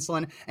cost of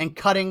insulin and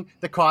cutting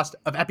the cost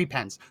of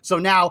EpiPens. So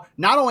now,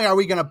 not only are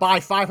we going to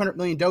buy 500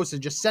 million doses,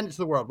 just send it to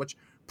the world, which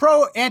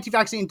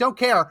pro-anti-vaccine don't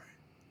care.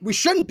 We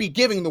shouldn't be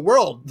giving the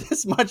world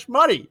this much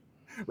money,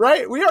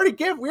 right? We already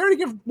give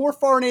more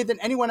foreign aid than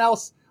anyone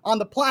else on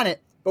the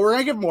planet, but we're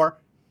going to give more.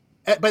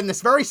 But in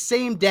this very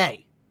same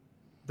day,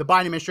 the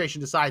Biden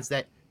administration decides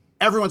that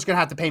everyone's going to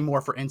have to pay more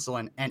for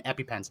insulin and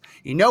EpiPens.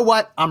 You know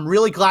what? I'm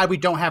really glad we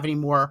don't have any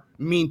more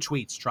mean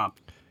tweets, Trump.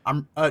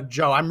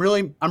 Joe, I'm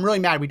really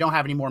mad we don't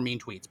have any more mean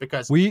tweets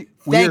because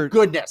thank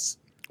goodness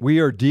we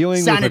are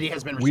dealing sanity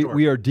has been restored.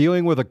 We are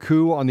dealing with a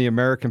coup on the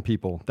American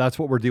people. That's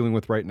what we're dealing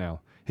with right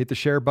now. Hit the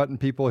share button,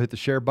 people. Hit the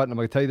share button. I'm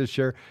going to tell you to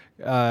share.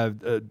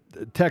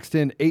 Text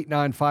in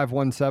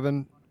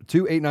 89517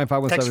 to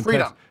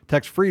 89517.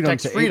 Text freedom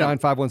to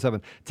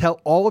 89517. Tell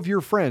all of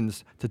your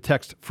friends to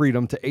text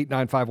freedom to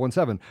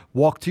 89517.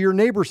 Walk to your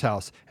neighbor's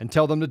house and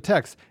tell them to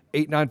text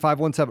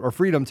 89517 or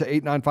freedom to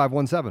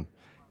 89517.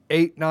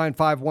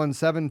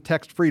 89517,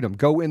 text freedom.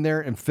 Go in there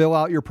and fill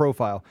out your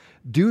profile.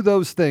 Do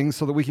those things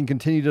so that we can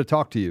continue to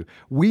talk to you.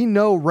 We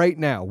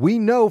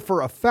know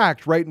for a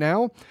fact right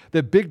now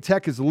that big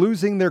tech is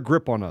losing their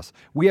grip on us.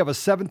 We have a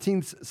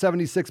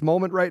 1776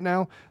 moment right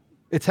now.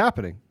 It's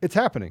happening.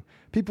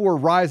 People are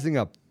rising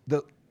up.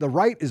 The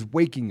right is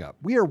waking up.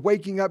 We are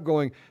waking up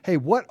going, hey,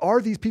 what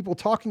are these people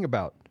talking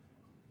about?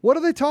 What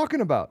are they talking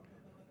about?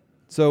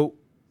 So,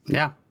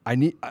 yeah.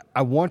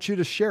 I want you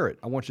to share it.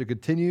 I want you to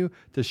continue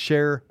to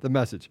share the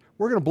message.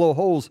 We're going to blow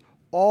holes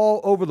all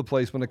over the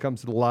place when it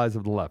comes to the lies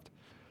of the left.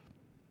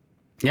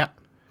 Yeah.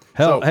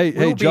 Hell,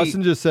 so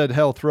Justin just said,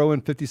 hell, throw in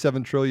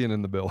 57 trillion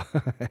in the bill.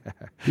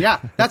 Yeah,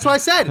 that's what I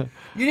said.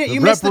 You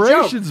missed the joke.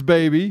 Reparations,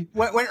 baby.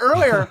 When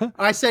earlier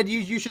I said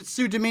you should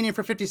sue Dominion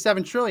for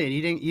 57 trillion.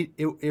 You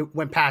didn't. It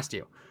went past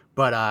you.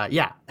 But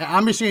yeah,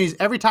 I'm just going to use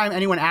every time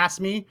anyone asks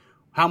me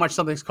how much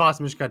something's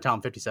cost, I'm just going to tell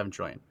them 57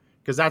 trillion.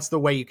 Because that's the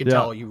way you can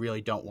tell you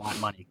really don't want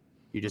money.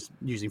 You're just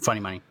using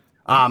funny money.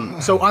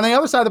 So on the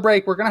other side of the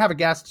break, we're going to have a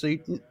guest. So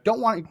you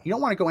don't want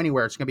to go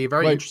anywhere. It's going to be a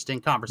very interesting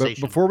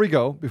conversation. But before we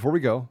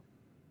go,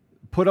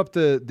 put up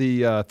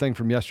the thing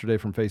from yesterday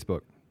from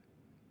Facebook.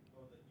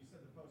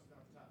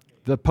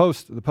 The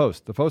post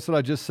that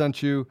I just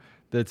sent you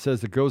that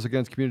says it goes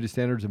against community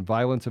standards and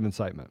violence and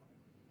incitement.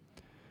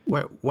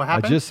 What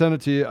happened? I just sent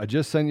it to you. I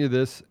just sent you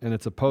this, and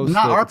it's a post.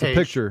 Not our it's page. A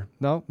picture.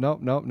 No.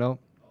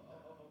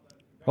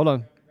 Hold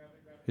on.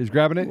 He's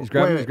grabbing it. He's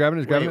grabbing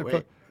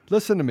it.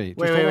 Listen to me.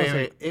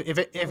 Wait.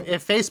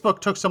 If Facebook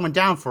took someone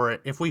down for it,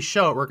 if we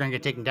show it, we're going to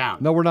get taken down.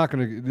 No, we're not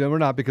going to. No, we're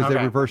not because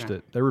they reversed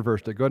it. They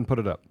reversed it. Go ahead and put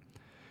it up.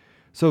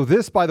 So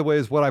this, by the way,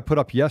 is what I put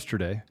up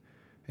yesterday.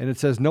 And it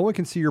says, no one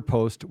can see your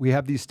post. We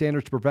have these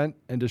standards to prevent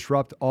and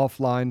disrupt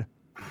offline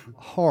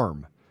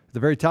harm. At the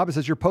very top, it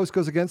says your post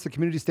goes against the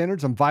community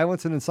standards on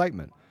violence and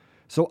incitement.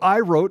 So I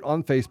wrote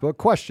on Facebook,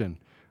 question,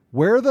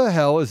 where the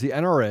hell is the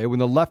NRA when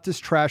the leftist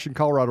trash in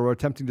Colorado are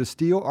attempting to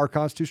steal our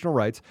constitutional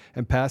rights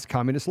and pass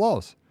communist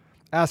laws?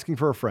 Asking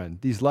for a friend.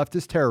 These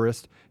leftist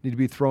terrorists need to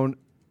be thrown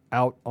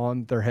out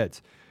on their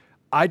heads.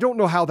 I don't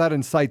know how that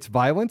incites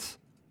violence.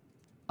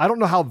 And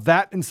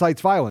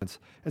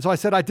so I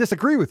said, I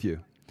disagree with you.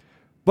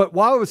 But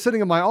while I was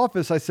sitting in my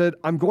office, I said,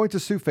 I'm going to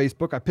sue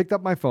Facebook. I picked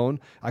up my phone.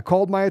 I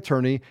called my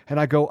attorney and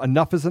I go,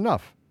 enough is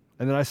enough.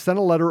 And then I sent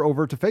a letter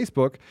over to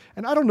Facebook,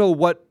 and I don't know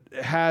what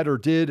had or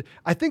did.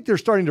 I think they're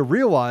starting to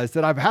realize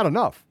that I've had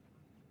enough.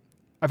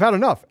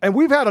 And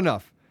we've had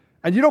enough.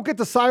 And you don't get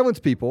to silence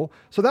people.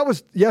 So that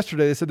was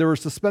yesterday. They said they were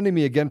suspending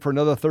me again for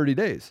another 30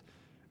 days.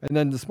 And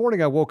then this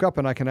morning I woke up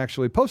and I can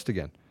actually post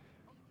again.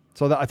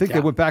 So I think they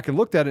went back and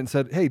looked at it and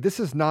said, hey,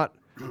 this is not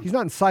He's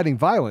not inciting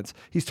violence.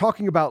 He's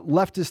talking about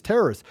leftist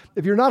terrorists.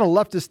 If you're not a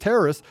leftist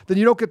terrorist, then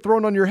you don't get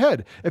thrown on your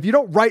head. If you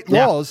don't write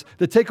laws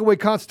that take away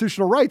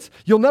constitutional rights,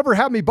 you'll never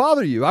have me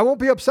bother you. I won't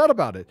be upset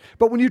about it.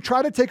 But when you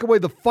try to take away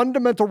the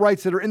fundamental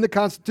rights that are in the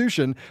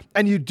Constitution,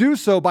 and you do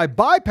so by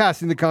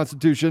bypassing the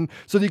Constitution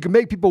so that you can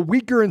make people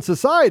weaker in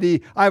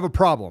society, I have a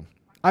problem.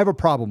 I have a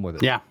problem with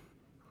it. Yeah.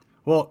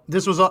 Well,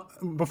 this was,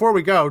 before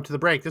we go to the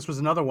break, this was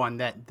another one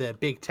that the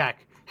big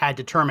tech had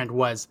determined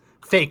was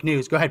fake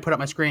news. Go ahead, put up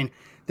my screen.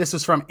 This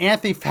was from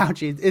Anthony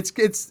Fauci.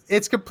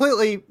 It's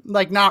completely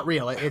not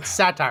real. It's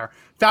satire.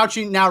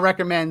 Fauci now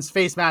recommends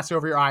face masks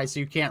over your eyes so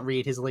you can't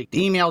read his leaked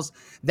emails.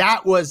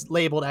 That was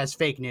labeled as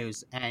fake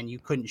news, and you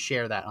couldn't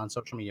share that on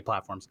social media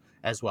platforms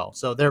as well.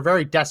 So they're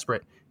very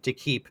desperate to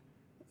keep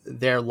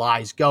their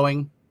lies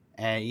going,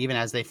 even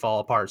as they fall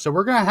apart. So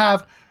we're going to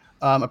have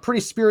a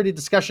pretty spirited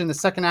discussion in the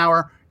second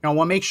hour. I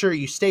want to make sure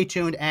you stay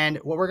tuned. And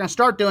what we're going to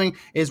start doing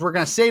is we're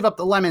going to save up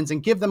the lemons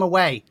and give them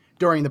away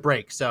during the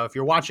break. So if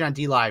you're watching on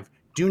DLive,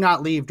 do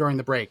not leave during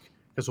the break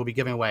because we'll be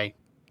giving away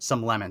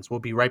some lemons.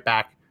 We'll be right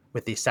back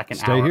with the second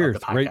hour of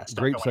the podcast.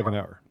 Great second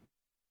hour.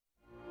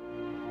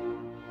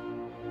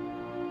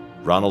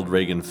 Ronald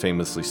Reagan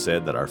famously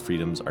said that our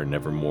freedoms are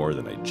never more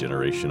than a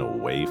generation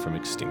away from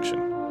extinction.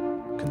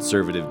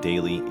 Conservative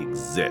Daily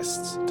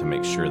exists to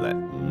make sure that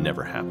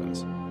never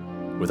happens.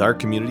 With our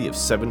community of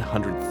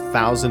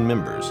 700,000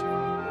 members,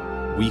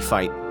 we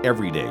fight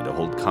every day to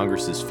hold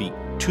Congress's feet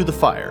to the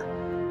fire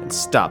and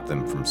stop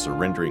them from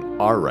surrendering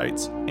our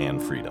rights and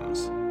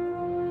freedoms.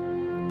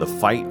 The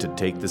fight to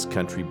take this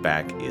country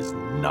back is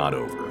not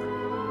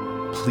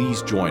over.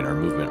 Please join our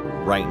movement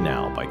right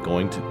now by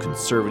going to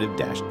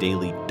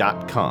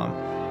conservative-daily.com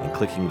and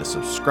clicking the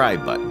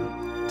subscribe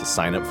button to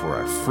sign up for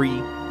our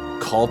free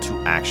call to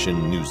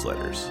action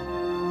newsletters.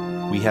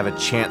 We have a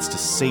chance to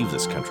save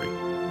this country,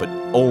 but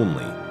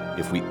only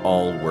if we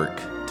all work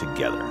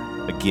together.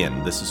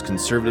 Again, this is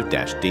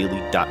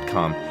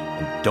conservative-daily.com,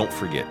 and don't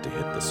forget to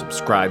hit the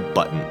subscribe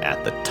button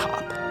at the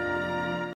top.